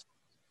titles.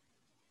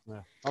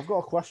 Yeah. I've got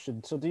a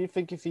question. So, do you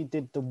think if he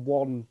did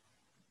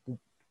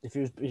if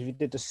he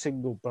did the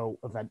single boat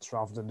events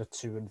rather than the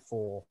 2 and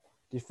 4,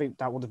 do you think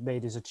that would have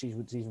made his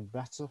achievements even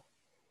better?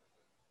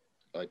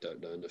 I don't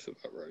know enough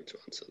about rowing to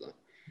answer that.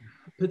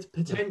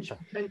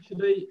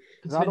 Potentially.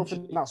 I don't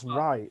think that's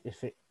right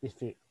if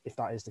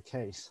that is the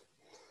case.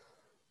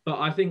 But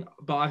I think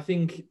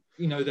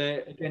you know,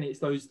 it's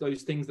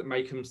those things that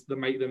make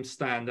them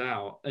stand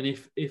out. And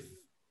if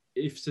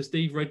Sir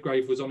Steve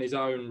Redgrave was on his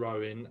own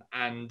rowing,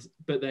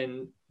 but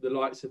then the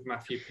likes of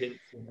Matthew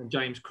Pinsent and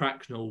James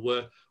Cracknell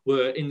were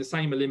in the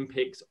same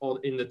Olympics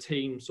in the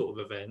team sort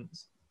of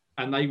events,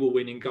 and they were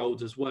winning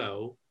golds as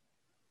well,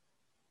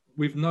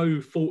 with no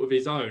fault of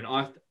his own,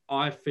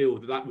 I feel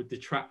that would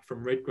detract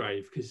from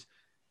Redgrave, because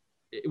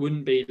it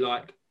wouldn't be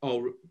like,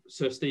 oh,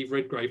 Sir Steve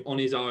Redgrave on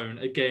his own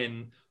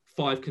again,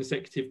 5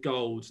 consecutive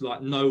golds.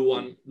 Like, no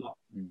one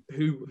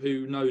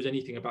who knows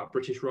anything about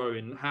British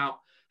rowing, how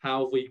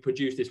have we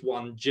produced this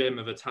one gem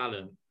of a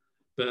talent?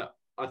 But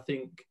I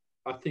think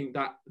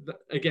that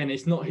again,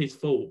 it's not his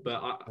fault.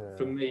 But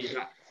for me,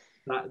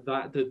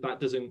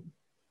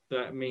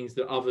 that means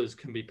that others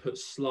can be put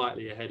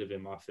slightly ahead of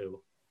him, I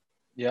feel.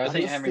 Yeah, I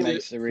think Henry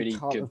makes a really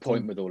good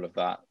point with all of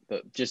that.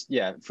 But just,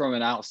 from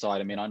an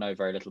outside, I mean, I know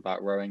very little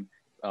about rowing.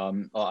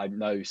 I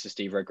know Sir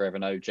Steve Redgrave, I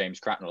know James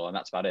Cracknell, and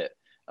that's about it.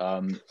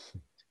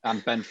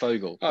 And Ben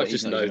Fogle. I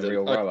just know them.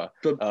 Real rower.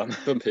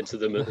 Bump into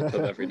them at the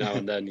pub every now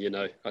and then, you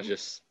know. I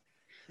just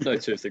know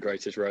 2 of the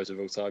greatest rowers of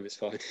all time. It's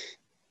fine.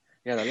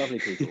 Yeah, they're lovely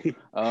people.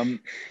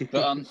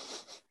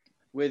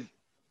 With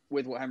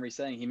what Henry's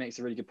saying, he makes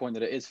a really good point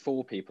that it is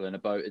 4 people in a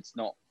boat. It's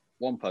not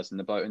 1 person in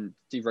the boat. And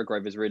Steve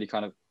Redgrave is really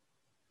kind of,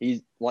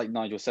 he's, like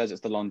Nigel says,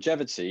 it's the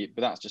longevity,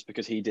 but that's just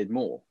because he did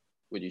more,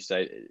 would you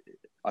say?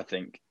 I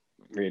think,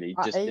 really.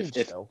 At just age,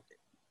 though.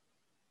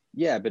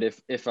 Yeah, but if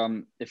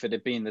it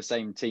had been the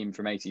same team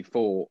from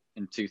 '84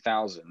 in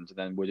 2000,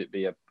 then would it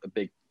be a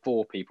big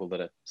 4 people that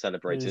are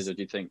celebrated, or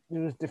do you think it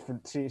was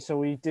different?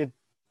 So he did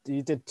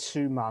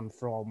 2-man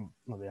from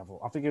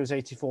I think it was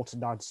 '84 to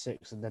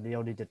 '96, and then he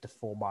only did the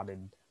 4-man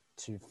in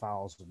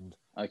 2000.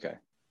 Okay.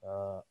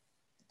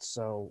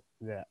 So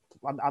yeah,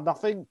 and I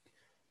think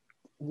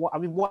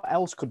what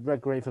else could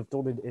Redgrave have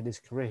done in his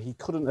career? He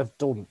couldn't have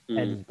done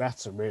any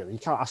better, really. You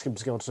can't ask him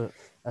to go to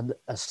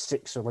a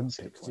 6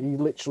 Olympics. He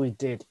literally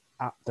did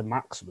at the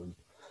maximum.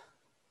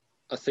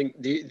 I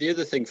think the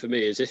other thing for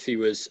me is if he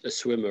was a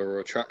swimmer or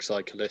a track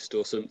cyclist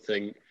or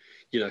something,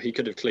 you know, he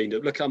could have cleaned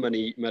up. Look how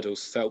many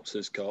medals Phelps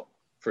has got,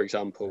 for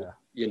example,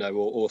 you know,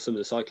 or some of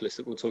the cyclists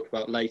that we'll talk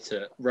about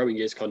later. Rowing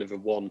is kind of a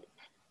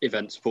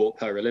 1-event sport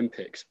per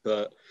Olympics,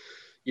 but,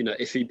 you know,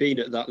 if he'd been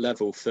at that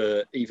level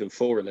for even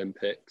 4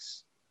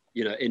 Olympics,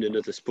 you know, in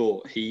another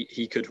sport,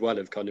 he could well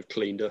have kind of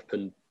cleaned up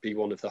and be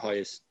one of the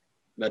highest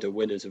medal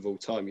winners of all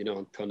time, you know,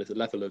 on kind of the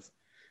level of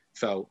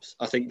Phelps.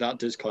 I think that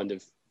does kind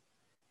of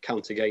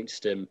count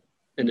against him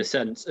in a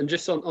sense. And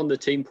just on the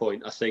team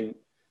point, I think,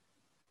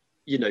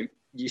 you know,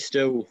 you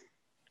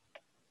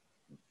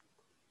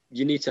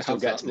need to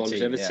have that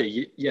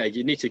longevity.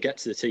 You need to get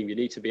to the team. You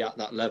need to be at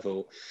that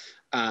level.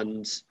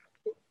 And,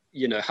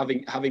 you know,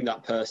 having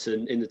that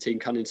person in the team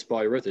can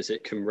inspire others.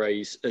 It can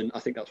raise, and I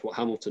think that's what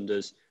Hamilton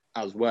does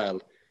as well.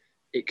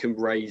 It can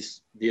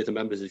raise the other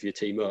members of your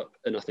team up.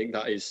 And I think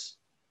that is,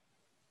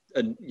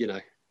 and you know,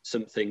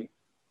 something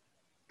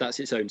that's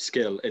its own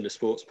skill in a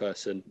sports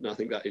person. And I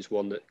think that is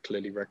one that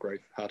clearly Redgrave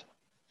had.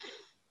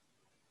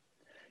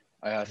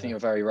 I think you're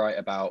very right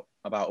about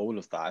all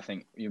of that. I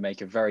think you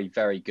make a very,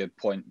 very good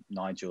point,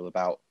 Nigel,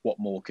 about what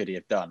more could he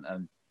have done.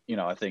 And, you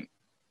know, I think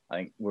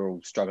we're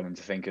all struggling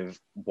to think of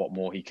what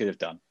more he could have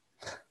done.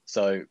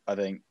 So I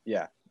think,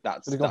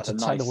 that's Would have gone a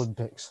to 10 nice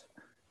Olympics.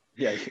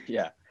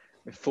 yeah.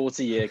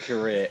 40-year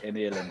career in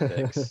the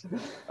Olympics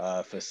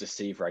for Sir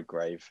Steve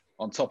Redgrave.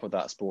 On top of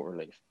that, sport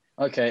relief.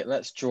 Okay,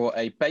 let's draw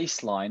a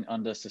baseline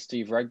under Sir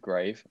Steve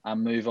Redgrave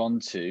and move on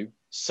to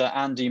Sir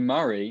Andy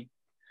Murray.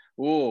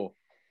 Oh,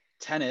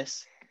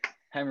 tennis.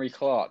 Henry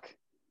Clark,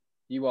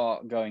 you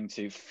are going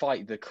to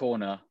fight the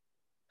corner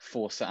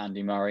for Sir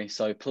Andy Murray.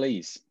 So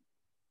please,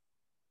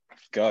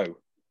 go.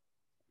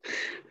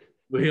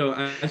 Well,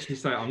 actually,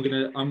 say I'm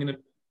gonna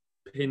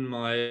pin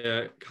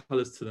my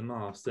colours to the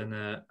mast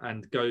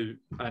and go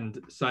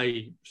and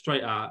say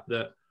straight out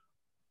that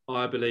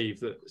I believe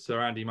that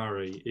Sir Andy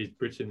Murray is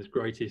Britain's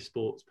greatest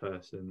sports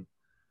person.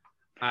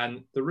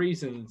 And the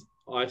reason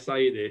I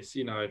say this,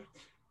 we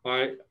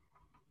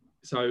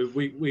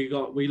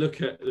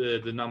look at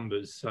the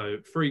numbers. So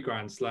 3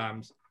 Grand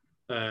Slams,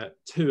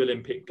 2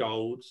 Olympic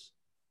golds,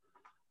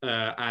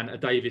 and a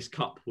Davis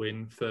Cup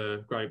win for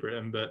Great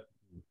Britain. But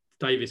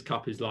Davis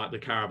Cup is like the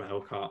Carabao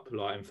Cup,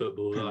 like in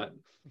football. Like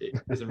it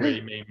doesn't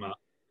really mean much.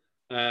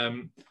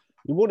 You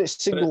won it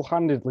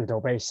single-handedly,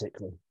 though,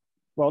 basically.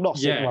 Well, not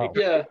single.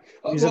 Yeah.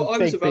 Well, I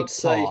was about to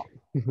say, part.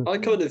 I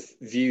kind of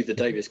view the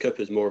Davis Cup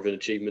as more of an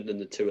achievement than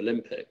the 2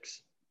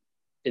 Olympics,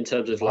 in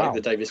terms of like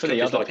the Davis Cup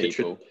is like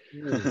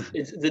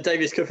the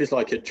Davis Cup is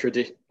like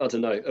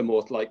a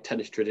more like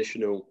tennis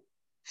traditional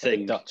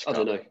thing. Dutch I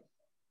don't know.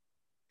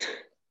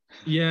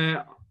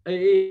 Yeah,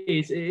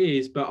 it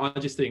is, but I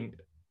just think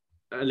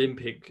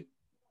Olympic.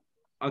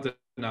 I don't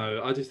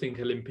know. I just think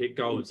Olympic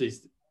golds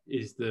is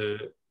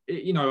the.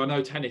 I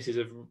know tennis is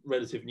a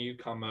relative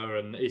newcomer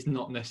and it's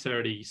not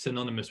necessarily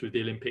synonymous with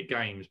the Olympic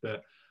Games,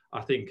 but I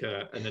think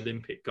an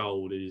Olympic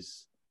gold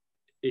is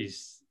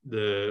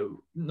the,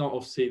 not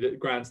obviously that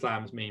Grand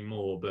Slams mean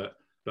more, but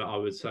I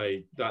would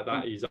say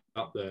that is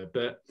up there.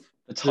 But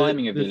the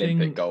timing of the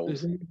Olympic gold.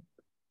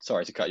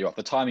 Sorry to cut you off.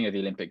 The timing of the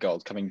Olympic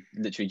gold coming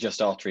literally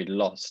just after he'd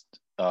lost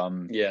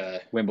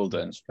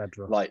Wimbledon,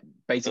 like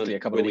basically a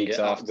couple of weeks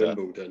after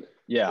Wimbledon.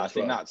 Yeah, I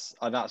think that's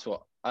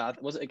what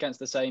was it against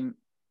the same.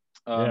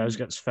 It was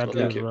against Federer. I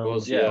think it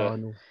was, yeah.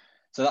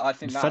 So I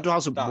think Federer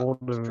hasn't won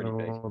an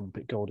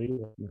Olympic gold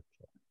either.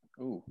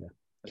 Ooh, yeah.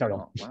 Carry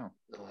on. Wow.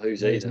 Oh,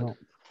 who's he then?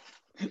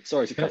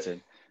 Sorry to cut in.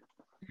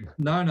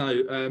 No.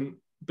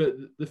 But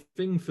the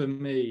thing for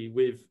me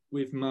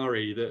with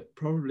Murray that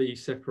probably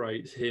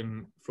separates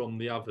him from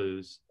the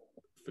others,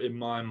 in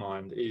my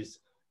mind, is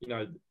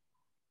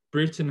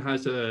Britain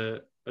has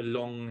a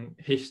long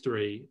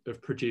history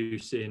of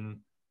producing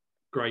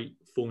great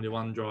Formula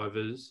One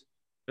drivers.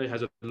 It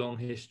has a long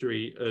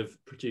history of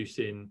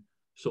producing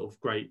sort of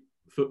great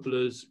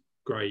footballers,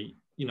 great,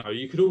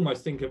 you could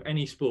almost think of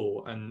any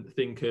sport and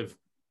think of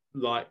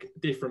like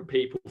different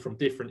people from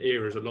different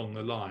eras along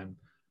the line.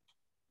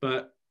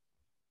 But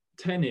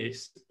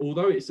tennis,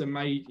 although it's it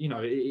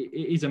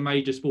is a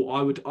major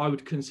sport, I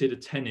would consider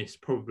tennis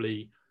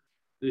probably,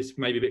 this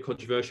may be a bit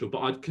controversial, but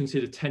I'd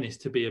consider tennis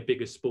to be a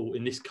bigger sport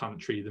in this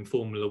country than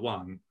Formula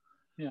One.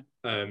 Yeah.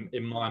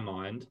 In my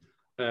mind.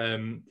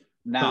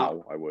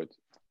 Now I would.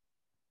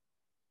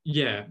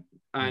 Yeah,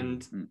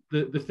 and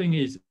the thing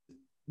is,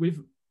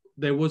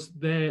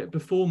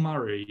 before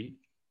Murray,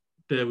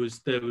 there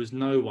was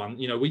no one.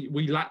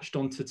 We latched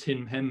onto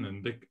Tim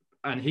Henman,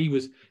 and he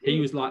was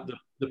like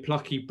the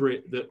plucky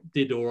Brit that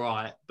did all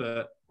right,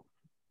 but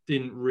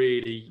didn't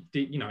really.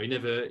 He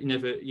never.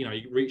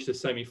 He reached the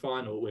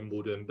semi-final at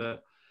Wimbledon,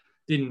 but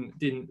didn't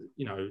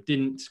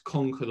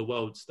conquer the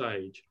world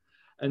stage.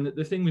 And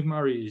the thing with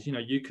Murray is,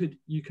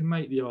 you can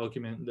make the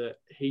argument that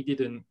he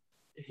didn't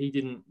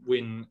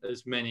win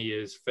as many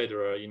as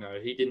Federer,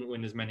 he didn't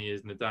win as many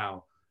as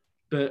Nadal,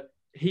 but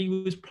he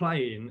was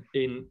playing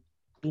in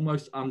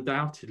almost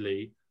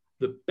undoubtedly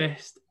the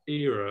best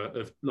era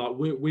of like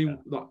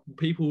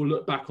people will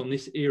look back on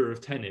this era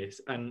of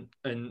tennis and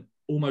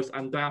almost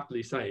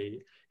undoubtedly say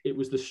it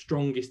was the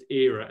strongest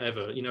era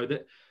ever.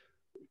 That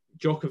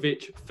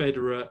Djokovic,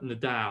 Federer,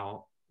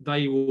 Nadal,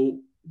 they will,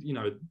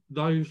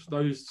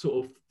 those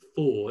sort of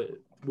 4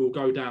 will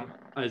go down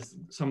as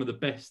some of the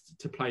best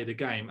to play the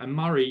game. And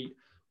Murray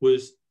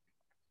was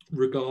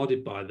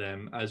regarded by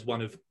them as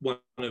one of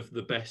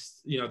the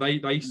best.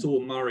 They saw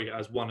Murray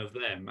as one of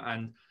them,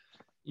 and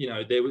they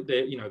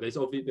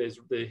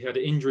had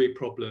injury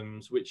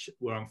problems which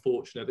were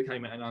unfortunate. They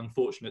came at an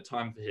unfortunate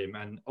time for him,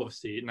 and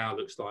obviously it now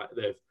looks like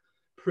they've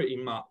pretty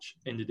much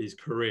ended his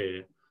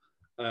career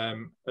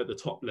at the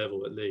top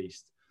level at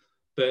least.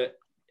 But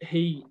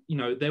he,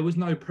 there was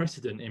no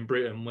precedent in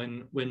Britain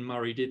when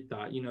Murray did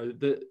that.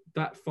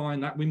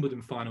 That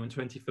Wimbledon final in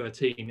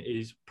 2013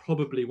 is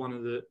probably one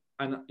of the,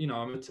 and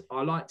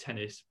I like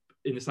tennis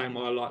in the same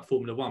way I like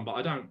Formula One, but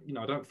I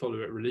don't follow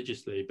it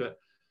religiously. But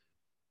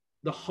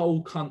the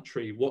whole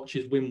country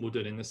watches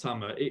Wimbledon in the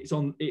summer. It is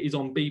on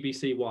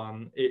BBC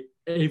One.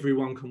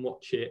 Everyone can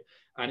watch it,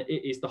 and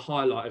it is the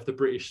highlight of the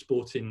British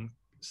sporting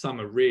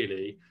summer,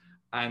 really.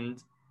 And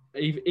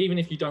even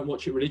if you don't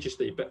watch it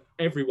religiously, but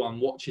everyone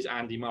watches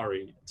Andy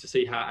Murray to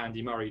see how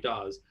Andy Murray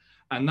does.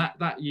 And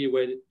that year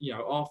where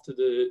after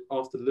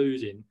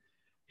losing,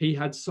 he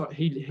had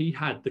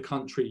the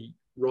country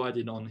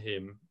riding on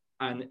him.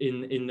 And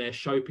in their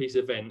showpiece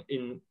event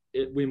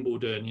at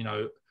Wimbledon,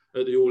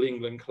 at the All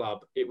England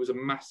Club, it was a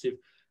massive,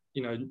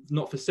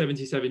 not for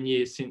 77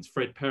 years since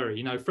Fred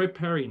Perry. Fred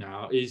Perry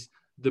now is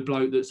the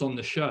bloke that's on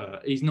the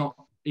shirt. He's not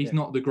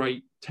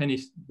the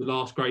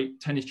last great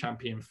tennis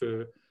champion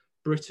for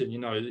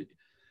Britain,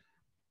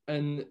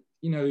 and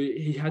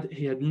he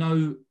had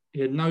no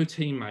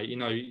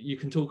teammate. You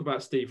can talk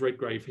about Steve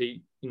Redgrave.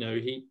 We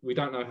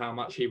don't know how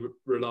much he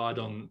relied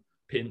on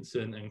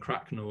Pinson and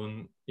Cracknell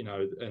and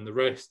the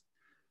rest.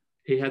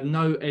 He had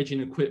no edging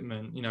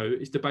equipment.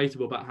 It's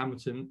debatable about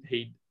Hamilton.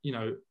 He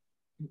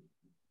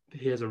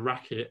has a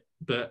racket,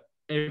 but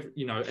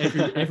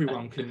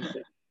everyone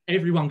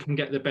can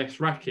get the best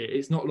racket.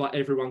 It's not like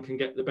everyone can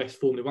get the best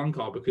Formula One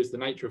car, because the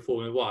nature of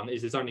Formula One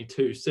is there's only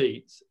 2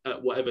 seats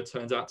at whatever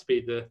turns out to be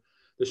the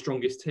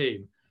strongest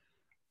team.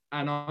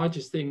 And I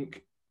just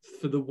think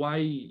for the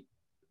way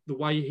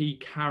he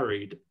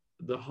carried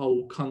the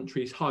whole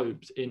country's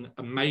hopes in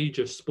a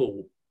major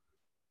sport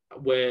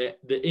where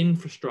the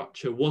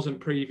infrastructure wasn't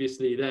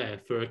previously there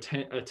for a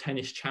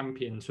tennis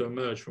champion to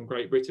emerge from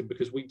Great Britain,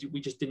 because we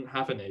just didn't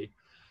have any.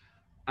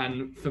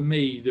 And for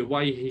me, the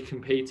way he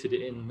competed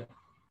in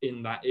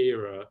that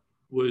era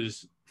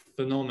was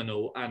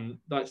phenomenal, and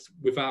that's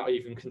without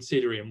even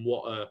considering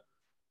what a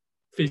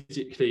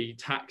physically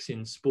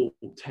taxing sport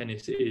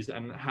tennis is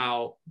and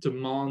how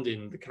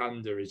demanding the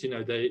calendar is.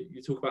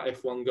 You talk about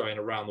F1 going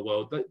around the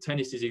world,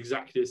 tennis is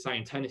exactly the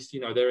same. Tennis,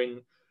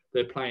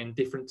 they're playing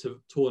different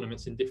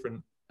tournaments in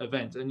different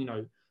events, and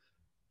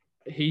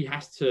he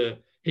has to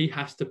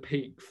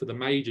peak for the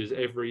majors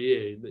every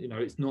year.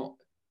 It's not,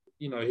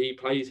 he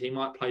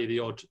might play the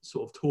odd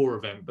sort of tour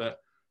event, but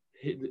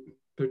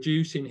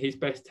producing his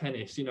best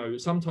tennis,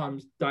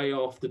 sometimes day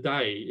after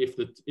day,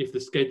 if the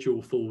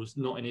schedule falls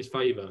not in his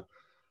favour.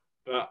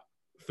 But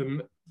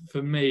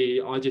for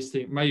me, I just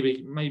think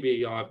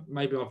maybe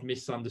I've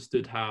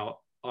misunderstood how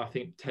I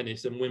think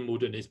tennis and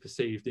Wimbledon is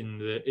perceived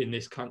in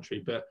this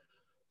country. But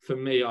for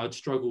me, I'd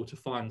struggle to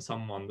find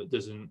someone that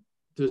doesn't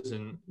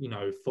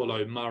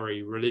follow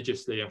Murray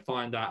religiously and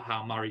find out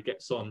how Murray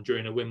gets on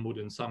during a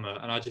Wimbledon summer.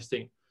 And I just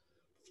think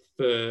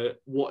for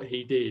what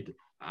he did,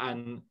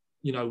 and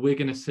we're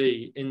going to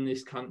see in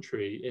this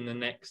country in the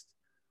next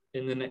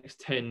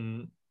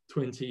 10,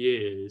 20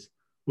 years,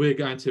 we're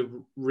going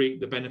to reap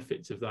the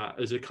benefits of that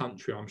as a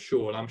country, I'm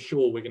sure. And I'm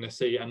sure we're going to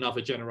see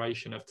another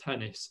generation of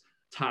tennis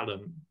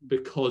talent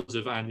because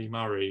of Andy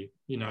Murray.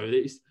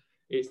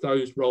 It's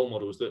those role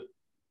models that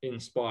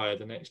inspire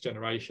the next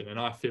generation. And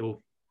I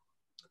feel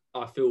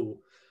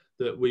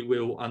that we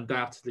will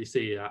undoubtedly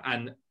see that.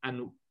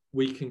 And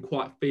we can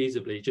quite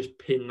feasibly just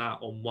pin that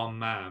on one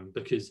man,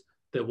 because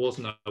there was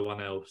no one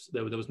else.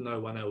 There was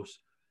no one else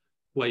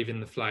waving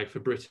the flag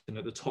for Britain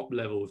at the top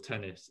level of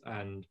tennis.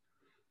 And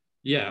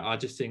yeah, I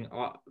just think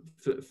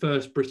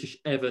first British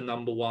ever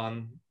number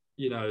one,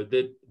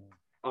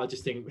 I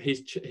just think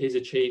his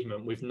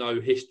achievement with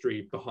no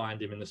history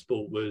behind him in the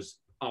sport was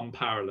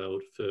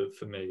unparalleled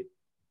for me.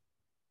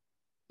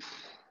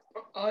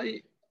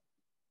 I'm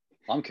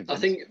convinced. I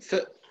think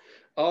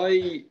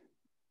I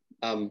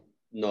am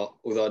not,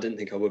 although I didn't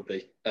think I would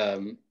be.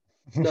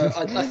 No,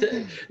 I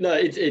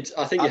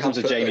think you have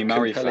put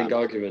a compelling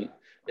argument.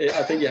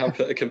 I think you have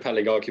put a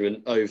compelling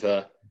argument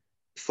over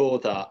for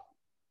that.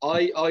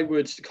 I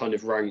would kind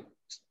of rank,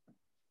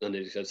 I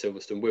nearly said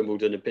Silverstone,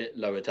 Wimbledon a bit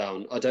lower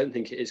down. I don't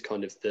think it is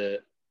kind of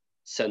the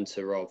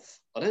centre of,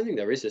 I don't think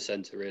there is a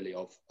centre really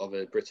of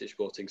a British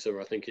sporting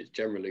summer. I think it's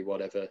generally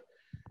whatever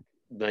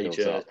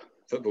major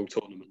football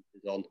tournament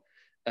is on.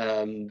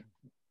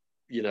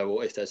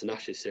 Or if there's an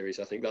Ashes series,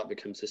 I think that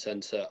becomes the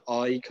centre.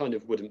 I kind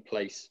of wouldn't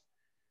place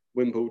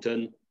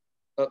Wimbledon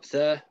up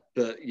there,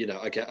 but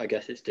I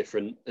guess it's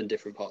different in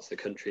different parts of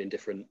the country and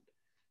different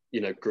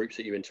groups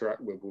that you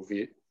interact with will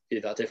view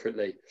that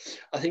differently.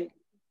 I think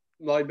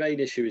my main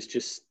issue is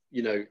just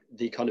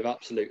the kind of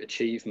absolute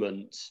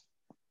achievement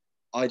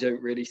I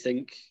don't really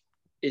think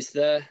is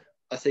there.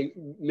 I think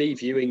me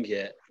viewing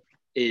it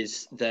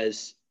is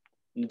there's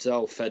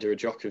Nadal, Federer,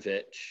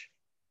 Djokovic,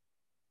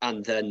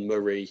 and then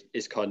Murray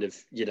is kind of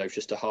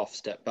just a half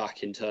step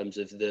back in terms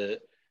of the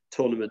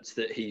tournaments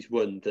that he's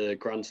won, the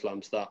Grand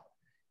Slams that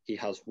he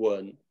has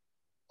won.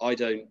 I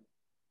don't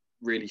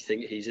really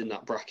think he's in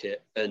that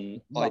bracket,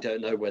 and I don't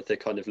know whether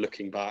kind of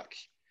looking back,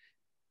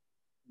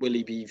 will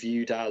he be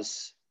viewed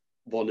as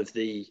one of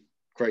the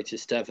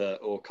greatest ever,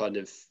 or kind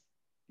of,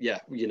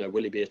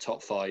 will he be a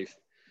top 5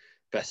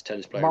 best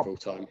tennis player of all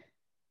time?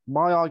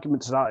 My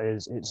argument to that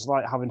is it's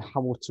like having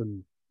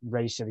Hamilton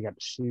racing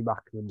against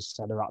Schumacher and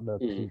Senna at the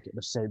peak at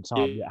the same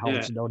time, yet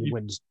Hamilton only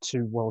wins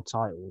 2 world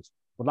titles.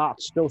 But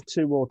that's still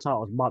 2 world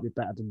titles might be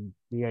better than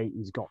the 8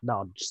 he's got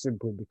now, just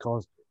simply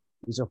because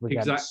he's up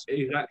against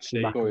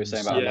exactly what we were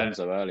saying about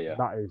Alonso earlier.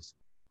 That is.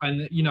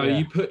 And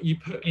you put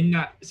in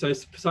that, so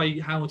say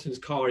Hamilton's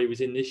car he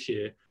was in this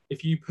year,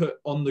 if you put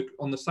on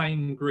the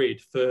same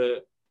grid for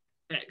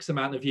X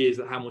amount of years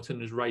that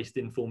Hamilton has raced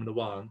in Formula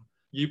One,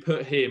 you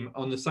put him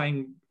on the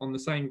same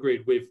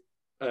grid with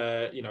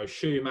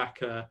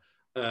Schumacher,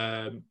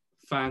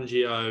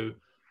 Fangio,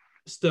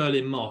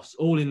 Sterling Moss,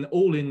 all in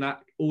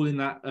that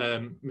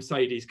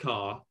Mercedes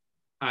car,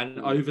 and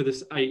over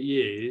this 8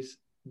 years,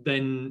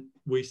 then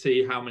we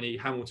see how many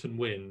Hamilton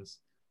wins.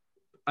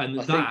 And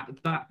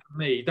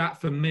that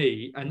for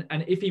me, and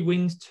if he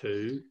wins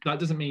 2, that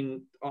doesn't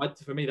mean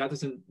for me that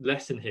doesn't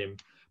lessen him.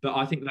 But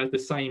I think that the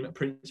same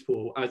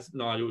principle, as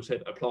Nigel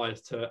said,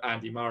 applies to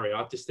Andy Murray.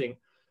 I just think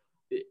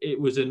it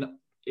was an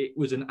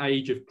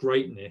age of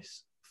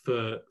greatness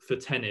for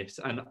tennis,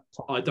 and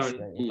I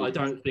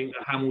don't think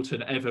that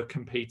Hamilton ever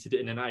competed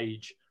in an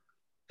age,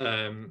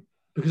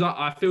 because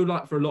I feel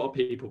like for a lot of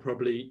people,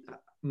 probably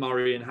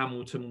Murray and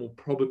Hamilton will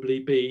probably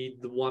be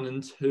the 1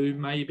 and 2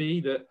 maybe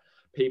that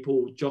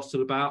people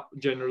jostle about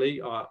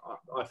generally.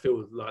 I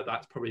feel like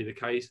that's probably the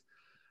case.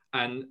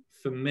 And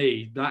for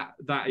me, that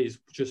is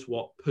just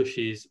what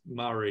pushes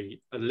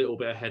Murray a little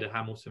bit ahead of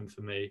Hamilton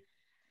for me.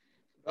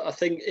 I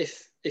think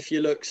if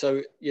you look,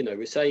 so, you know,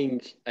 we're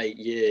saying 8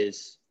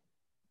 years.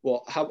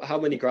 What? How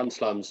many Grand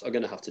Slams? I'm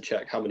going to have to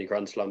check how many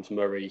Grand Slams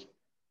Murray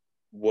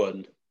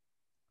won.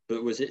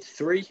 But was it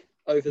 3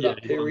 over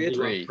that period? He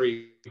won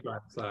 3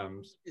 Grand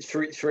Slams.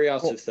 3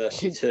 out of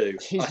 32.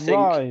 His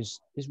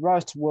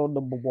rise to world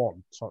number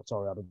 1.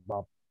 Sorry, Adam.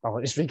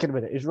 I'll speak in a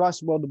minute. His rise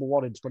to world number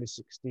 1 in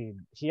 2016.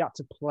 He had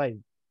to play.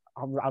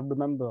 I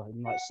remember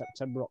in like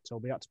September,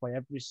 October, he had to play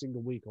every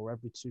single week or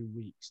every 2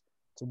 weeks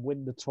to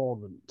win the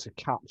tournament to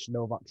catch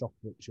Novak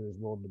Djokovic, who was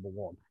world number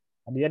 1.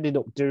 And he ended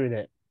up doing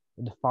it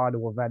in the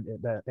final event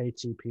at the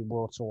ATP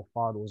World Tour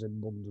Finals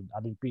in London,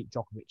 and he beat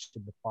Djokovic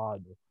in the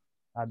final.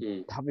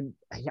 And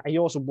he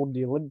also won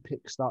the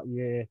Olympics that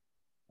year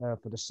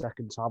for the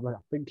second time. I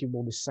think he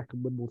won his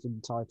second Wimbledon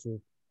title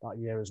that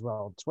year as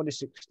well.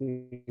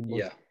 2016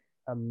 was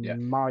a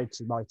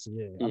mighty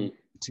year. And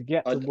to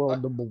get to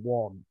world number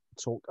 1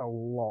 took a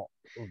lot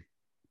of,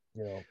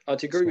 you know.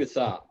 I'd agree with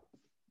that.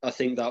 I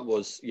think that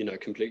was, you know,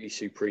 completely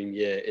supreme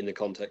year in the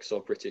context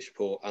of British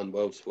sport and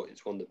world sport.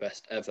 It's one of the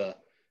best ever.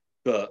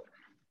 But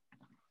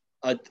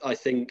I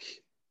think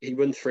he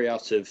won 3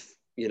 out of,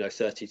 you know,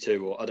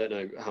 32, or I don't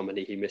know how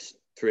many he missed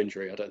through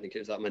injury. I don't think it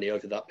was that many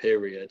over that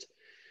period.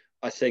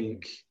 I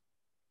think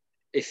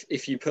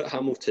if you put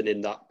Hamilton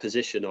in that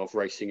position of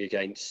racing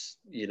against,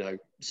 you know,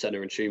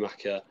 Senna and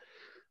Schumacher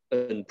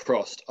and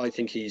Prost, I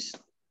think he's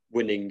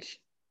winning,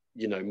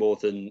 you know, more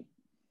than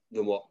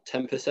what,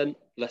 10%,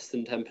 less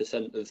than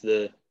 10% of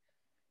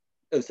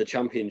the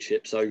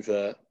championships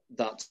over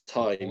that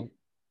time.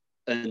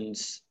 And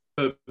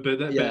but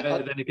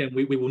then again,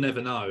 we will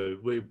never know.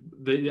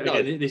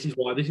 This is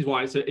why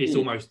it's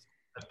almost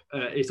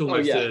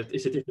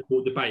a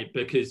difficult debate,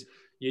 because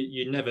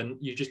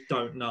you just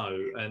don't know,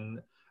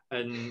 and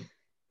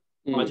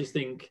I just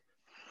think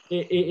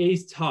it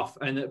is tough,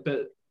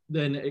 but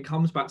then it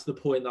comes back to the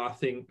point that I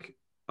think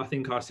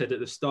I said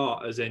at the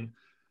start, as in,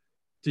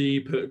 do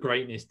you put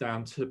greatness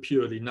down to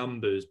purely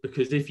numbers?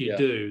 Because if you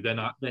do,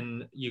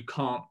 then you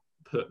can't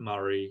put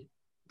Murray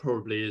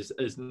probably as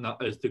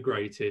the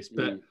greatest.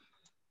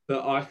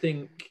 But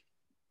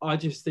I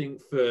just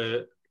think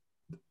for,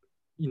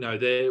 you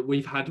know,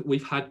 we've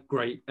had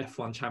great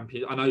F1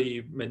 champions. I know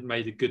you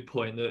made a good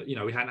point that, you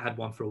know, we hadn't had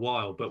one for a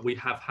while, but we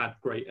have had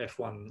great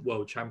F1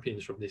 world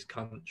champions from this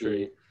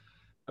country.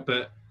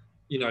 But,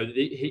 you know,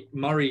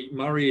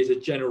 Murray is a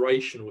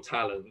generational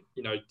talent.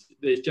 You know,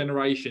 there's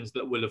generations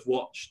that will have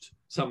watched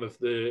some of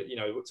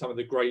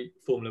the great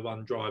Formula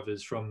One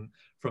drivers from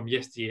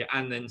yesteryear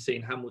and then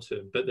seen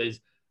Hamilton. But there's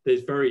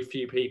very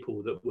few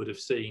people that would have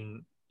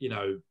seen, you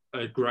know,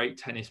 a great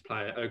tennis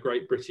player, a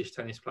great British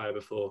tennis player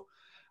before.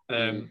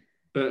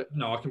 But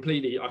no, I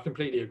completely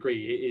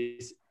agree.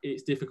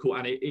 It's difficult,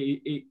 and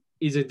it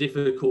is a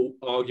difficult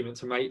argument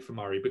to make for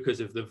Murray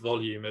because of the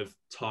volume of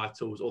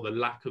titles, or the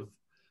lack of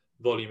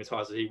volume of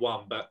titles he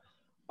won. But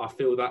I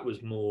feel that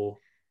was more.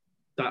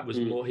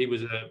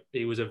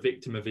 He was a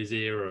victim of his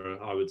era,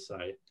 I would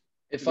say.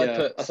 If I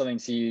put something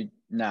to you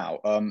now,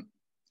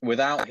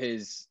 without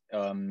his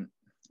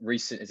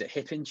recent, is it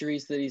hip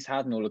injuries that he's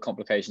had and all the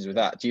complications with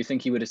that, do you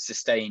think he would have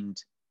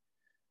sustained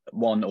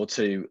 1 or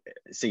 2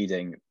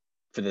 seeding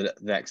for the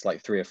next like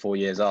 3 or 4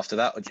 years after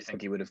that, or do you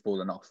think he would have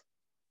fallen off?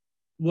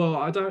 Well,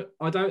 I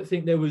don't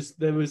think there was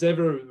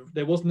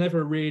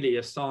never really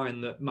a sign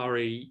that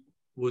Murray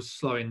was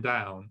slowing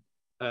down.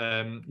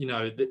 You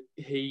know, that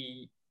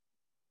he,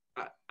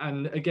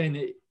 and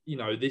again, you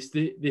know,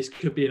 this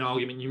could be an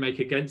argument you make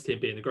against him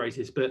being the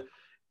greatest, but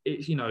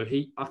it's, you know,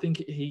 I think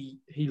he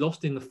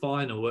lost in the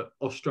final at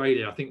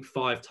Australia, I think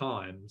 5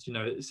 times, you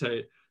know, so,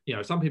 you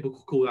know, some people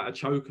could call that a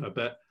choker,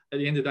 but at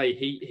the end of the day,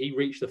 he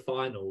reached the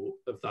final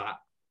of that.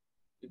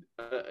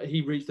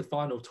 He reached the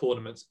final of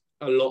tournaments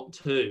a lot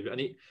too,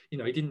 and he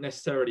didn't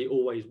necessarily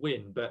always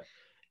win, but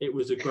it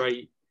was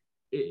great,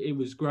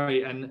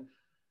 and,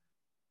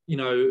 you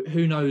know,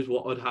 who knows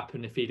what would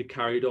happen if he'd have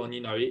carried on, you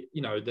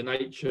know, the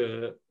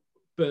nature.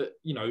 But,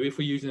 you know, if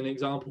we're using an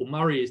example,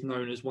 Murray is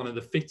known as one of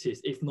the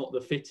fittest, if not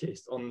the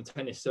fittest, on the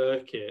tennis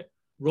circuit.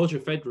 Roger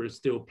Federer is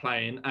still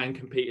playing and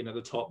competing at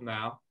the top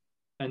now,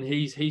 and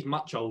he's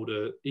much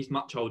older. He's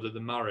much older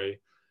than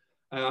Murray,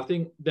 and I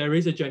think there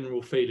is a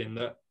general feeling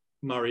that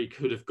Murray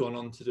could have gone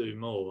on to do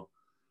more.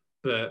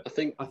 But I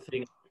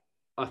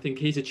think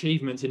his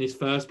achievements in his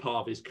first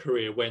part of his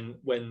career,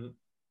 when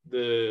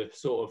the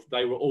sort of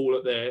they were all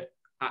at their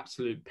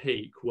absolute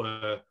peak,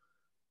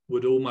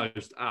 would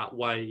almost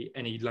outweigh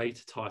any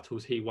later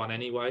titles he won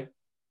anyway.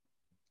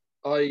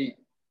 I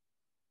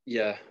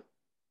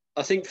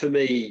think for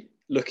me,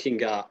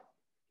 looking at,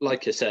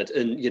 like I said,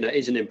 and it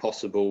is an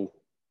impossible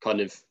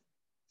kind of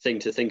thing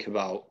to think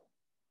about,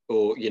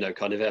 or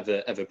kind of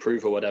ever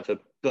prove or whatever.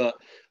 But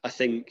I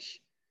think,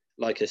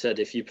 like I said,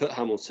 if you put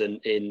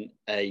Hamilton in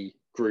a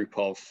group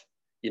of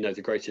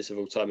the greatest of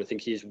all time, I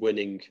think he's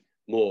winning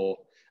more.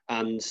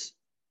 And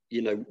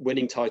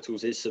winning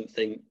titles is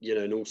something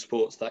in all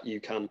sports that you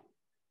can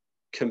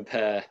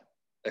compare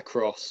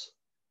across.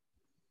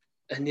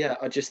 And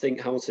I just think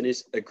Hamilton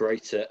is a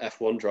greater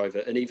F1 driver.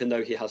 And even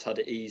though he has had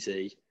it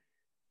easy,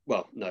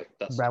 well, no,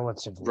 that's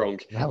relatively wrong.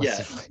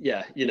 Relatively.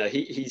 Yeah.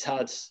 He's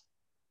had.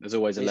 There's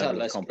always a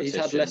level of competition.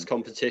 He's had less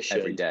competition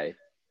every day.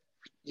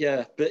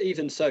 Yeah, but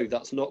even so,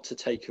 that's not to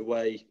take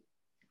away.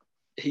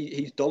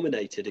 He's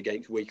dominated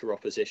against weaker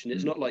opposition.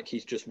 It's not like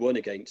he's just won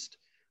against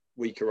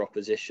weaker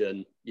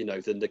opposition,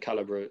 than the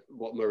caliber of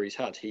what Murray's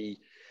had. He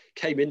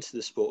came into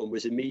the sport and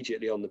was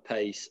immediately on the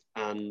pace,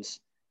 and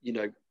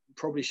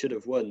probably should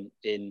have won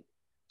in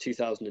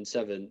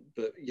 2007,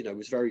 but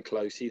was very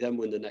close. He then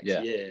won the next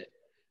year,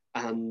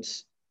 and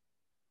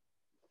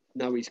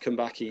now he's come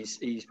back. He's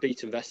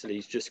beaten Vettel.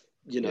 He's just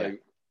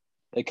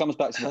It comes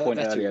back to the point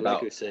earlier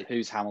about legacy.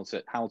 who's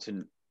Hamilton.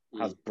 Hamilton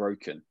has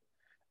broken,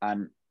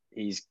 and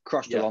he's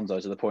crushed Alonso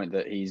to the point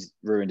that he's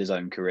ruined his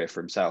own career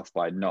for himself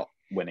by not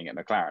winning at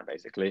McLaren,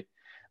 basically.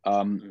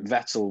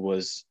 Vettel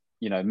was,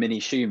 mini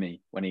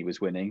Schumi when he was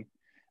winning,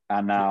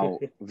 and now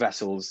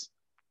Vettel's,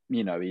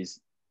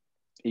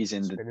 he's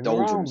in the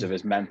doldrums of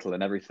his mental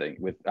and everything.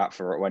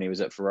 When he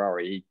was at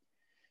Ferrari,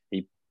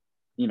 he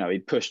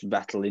pushed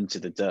Vettel into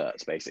the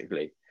dirt,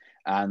 basically.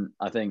 And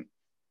I think,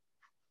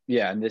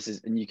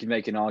 and you can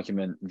make an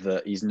argument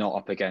that he's not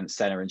up against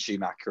Senna and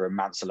Schumacher and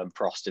Mansell and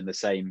Prost at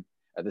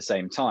the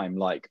same time,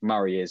 like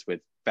Murray is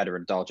with Federer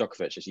and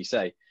Djokovic, as you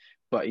say.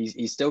 But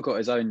he's still got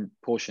his own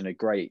portion of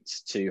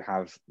greats to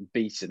have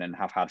beaten and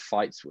have had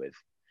fights with,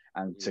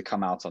 and to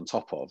come out on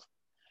top of.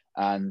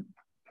 And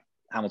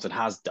Hamilton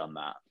has done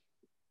that.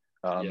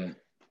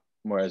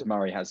 Whereas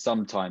Murray has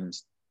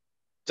sometimes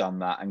done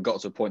that and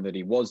got to a point that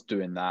he was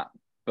doing that.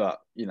 But,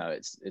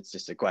 it's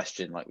just a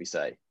question, like we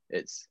say.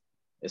 It's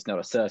not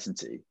a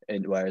certainty.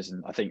 Whereas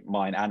I think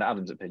mine and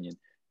Adam's opinion,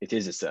 it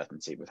is a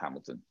certainty with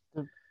Hamilton.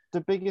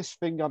 The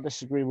biggest thing I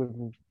disagree with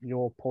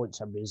your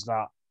point, Emmy, is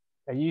that,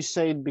 are you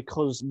saying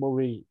because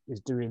Murray is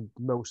doing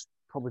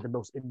probably the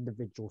most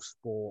individual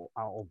sport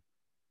out of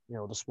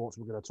the sports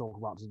we're going to talk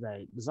about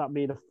today, does that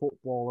mean a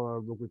footballer, a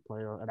rugby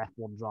player, an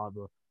F1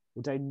 driver,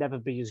 would they never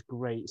be as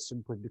great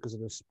simply because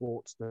of the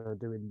sports they're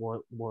doing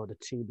where the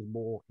team is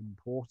more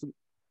important?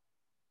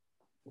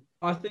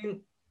 I think,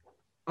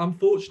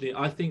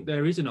 unfortunately,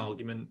 there is an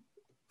argument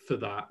for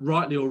that,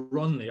 rightly or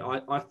wrongly.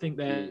 I think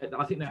there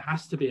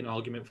has to be an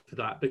argument for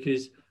that,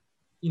 because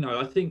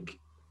I think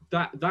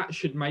that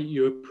should make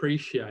you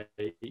appreciate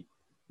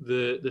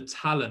the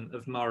talent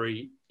of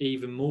Murray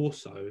even more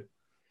so.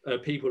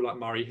 People like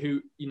Murray,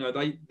 who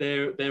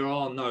there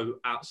are no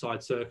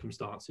outside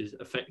circumstances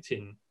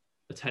affecting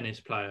a tennis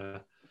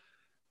player,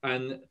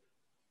 and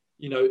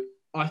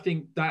I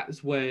think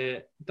that's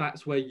where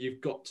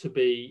you've got to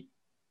be.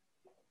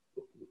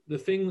 The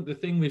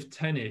thing with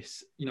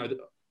tennis,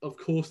 of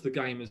course the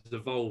game has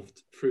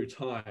evolved through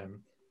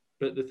time,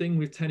 but the thing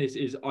with tennis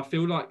is I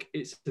feel like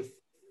it's a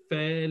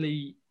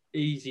fairly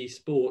easy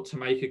sport to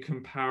make a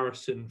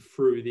comparison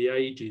through the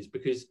ages,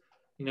 because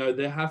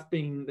there have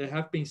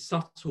been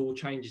subtle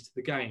changes to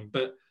the game,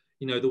 but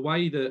the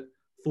way that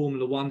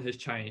Formula One has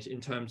changed in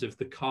terms of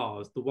the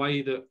cars, the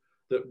way that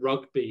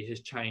rugby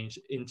has changed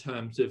in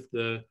terms of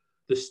the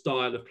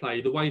style of play,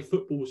 the way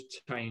football's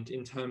changed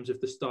in terms of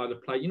the style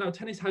of play.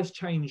 Tennis has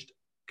changed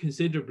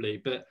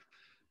considerably, but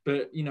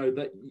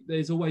that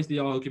there's always the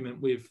argument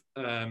with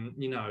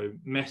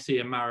Messi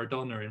and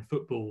Maradona in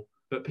football,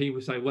 but people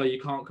say, well, you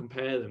can't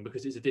compare them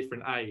because it's a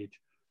different age.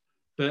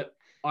 But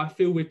I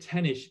feel with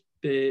tennis,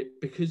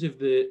 because of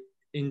the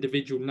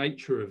individual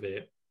nature of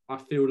it, I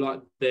feel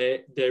like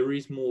there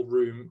is more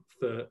room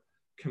for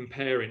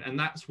comparing. And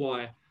that's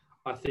why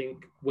I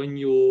think when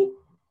you're,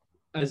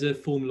 as a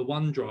Formula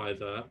One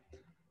driver,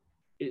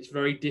 it's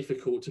very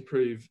difficult to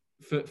prove.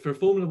 For a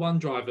Formula One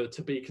driver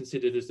to be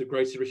considered as the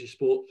greatest British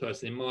sports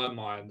person, in my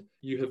mind,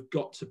 you have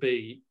got to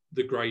be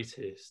the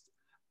greatest.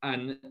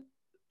 And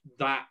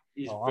that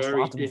is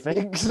very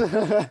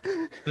difficult.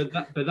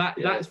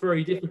 That's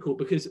very difficult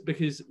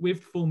because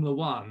with Formula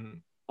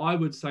One, I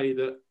would say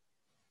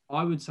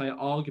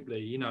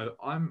arguably,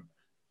 I'm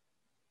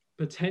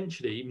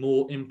potentially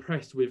more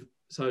impressed with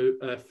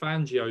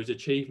Fangio's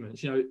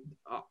achievements.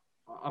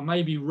 I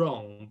may be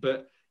wrong,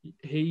 but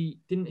he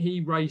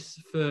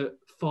race for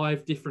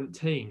 5 different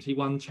teams. He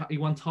won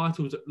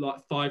titles at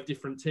like 5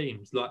 different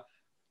teams. Like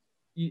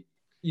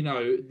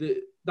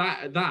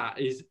that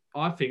is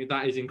I think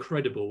that is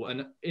incredible.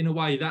 And in a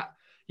way that,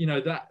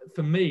 that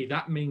for me,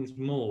 that means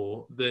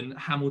more than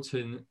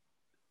Hamilton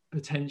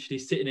potentially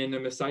sitting in a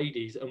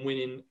Mercedes and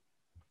winning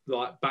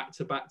like back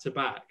to back to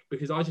back.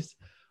 Because I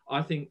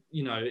think,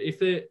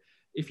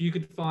 if you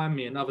could find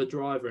me another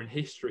driver in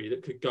history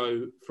that could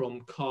go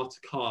from car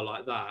to car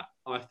like that,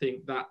 I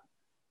think that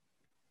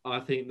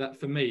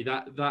for me,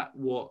 that's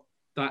what,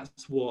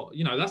 that's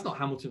not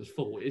Hamilton's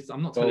fault.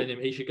 I'm not telling him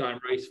he should go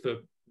and race for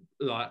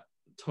like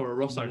Toro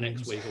Rosso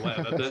next week or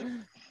whatever,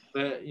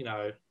 but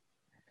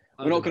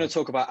we're not going to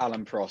talk about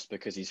Alain Prost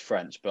because he's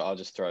French, but I'll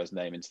just throw his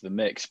name into the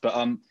mix. But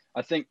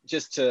I think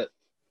just to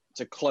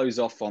close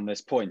off on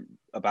this point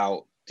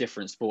about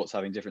different sports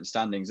having different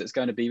standings, it's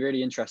going to be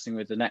really interesting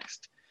with the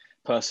next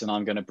person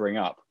I'm going to bring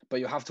up.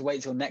 But you'll have to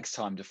wait till next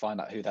time to find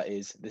out who that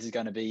is. This is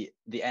going to be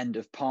the end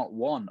of part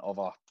 1 of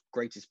our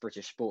Greatest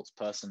British Sports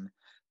Person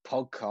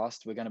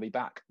podcast. We're going to be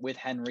back with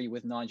Henry,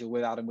 with Nigel,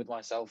 with Adam, with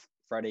myself,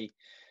 Freddie,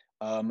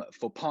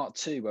 for part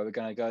 2, where we're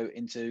going to go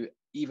into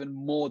even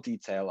more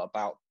detail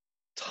about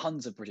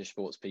tons of British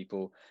sports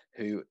people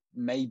who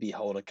maybe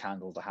hold a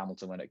candle to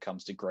Hamilton when it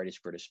comes to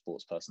greatest British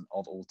sports person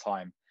of all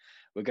time.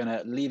 We're going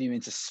to leave you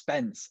in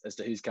suspense as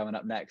to who's coming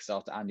up next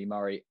after Andy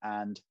Murray,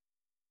 and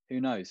who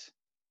knows?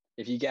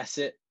 If you guess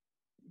it,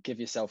 give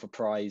yourself a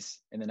prize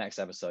in the next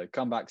episode.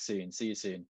 Come back soon. See you soon.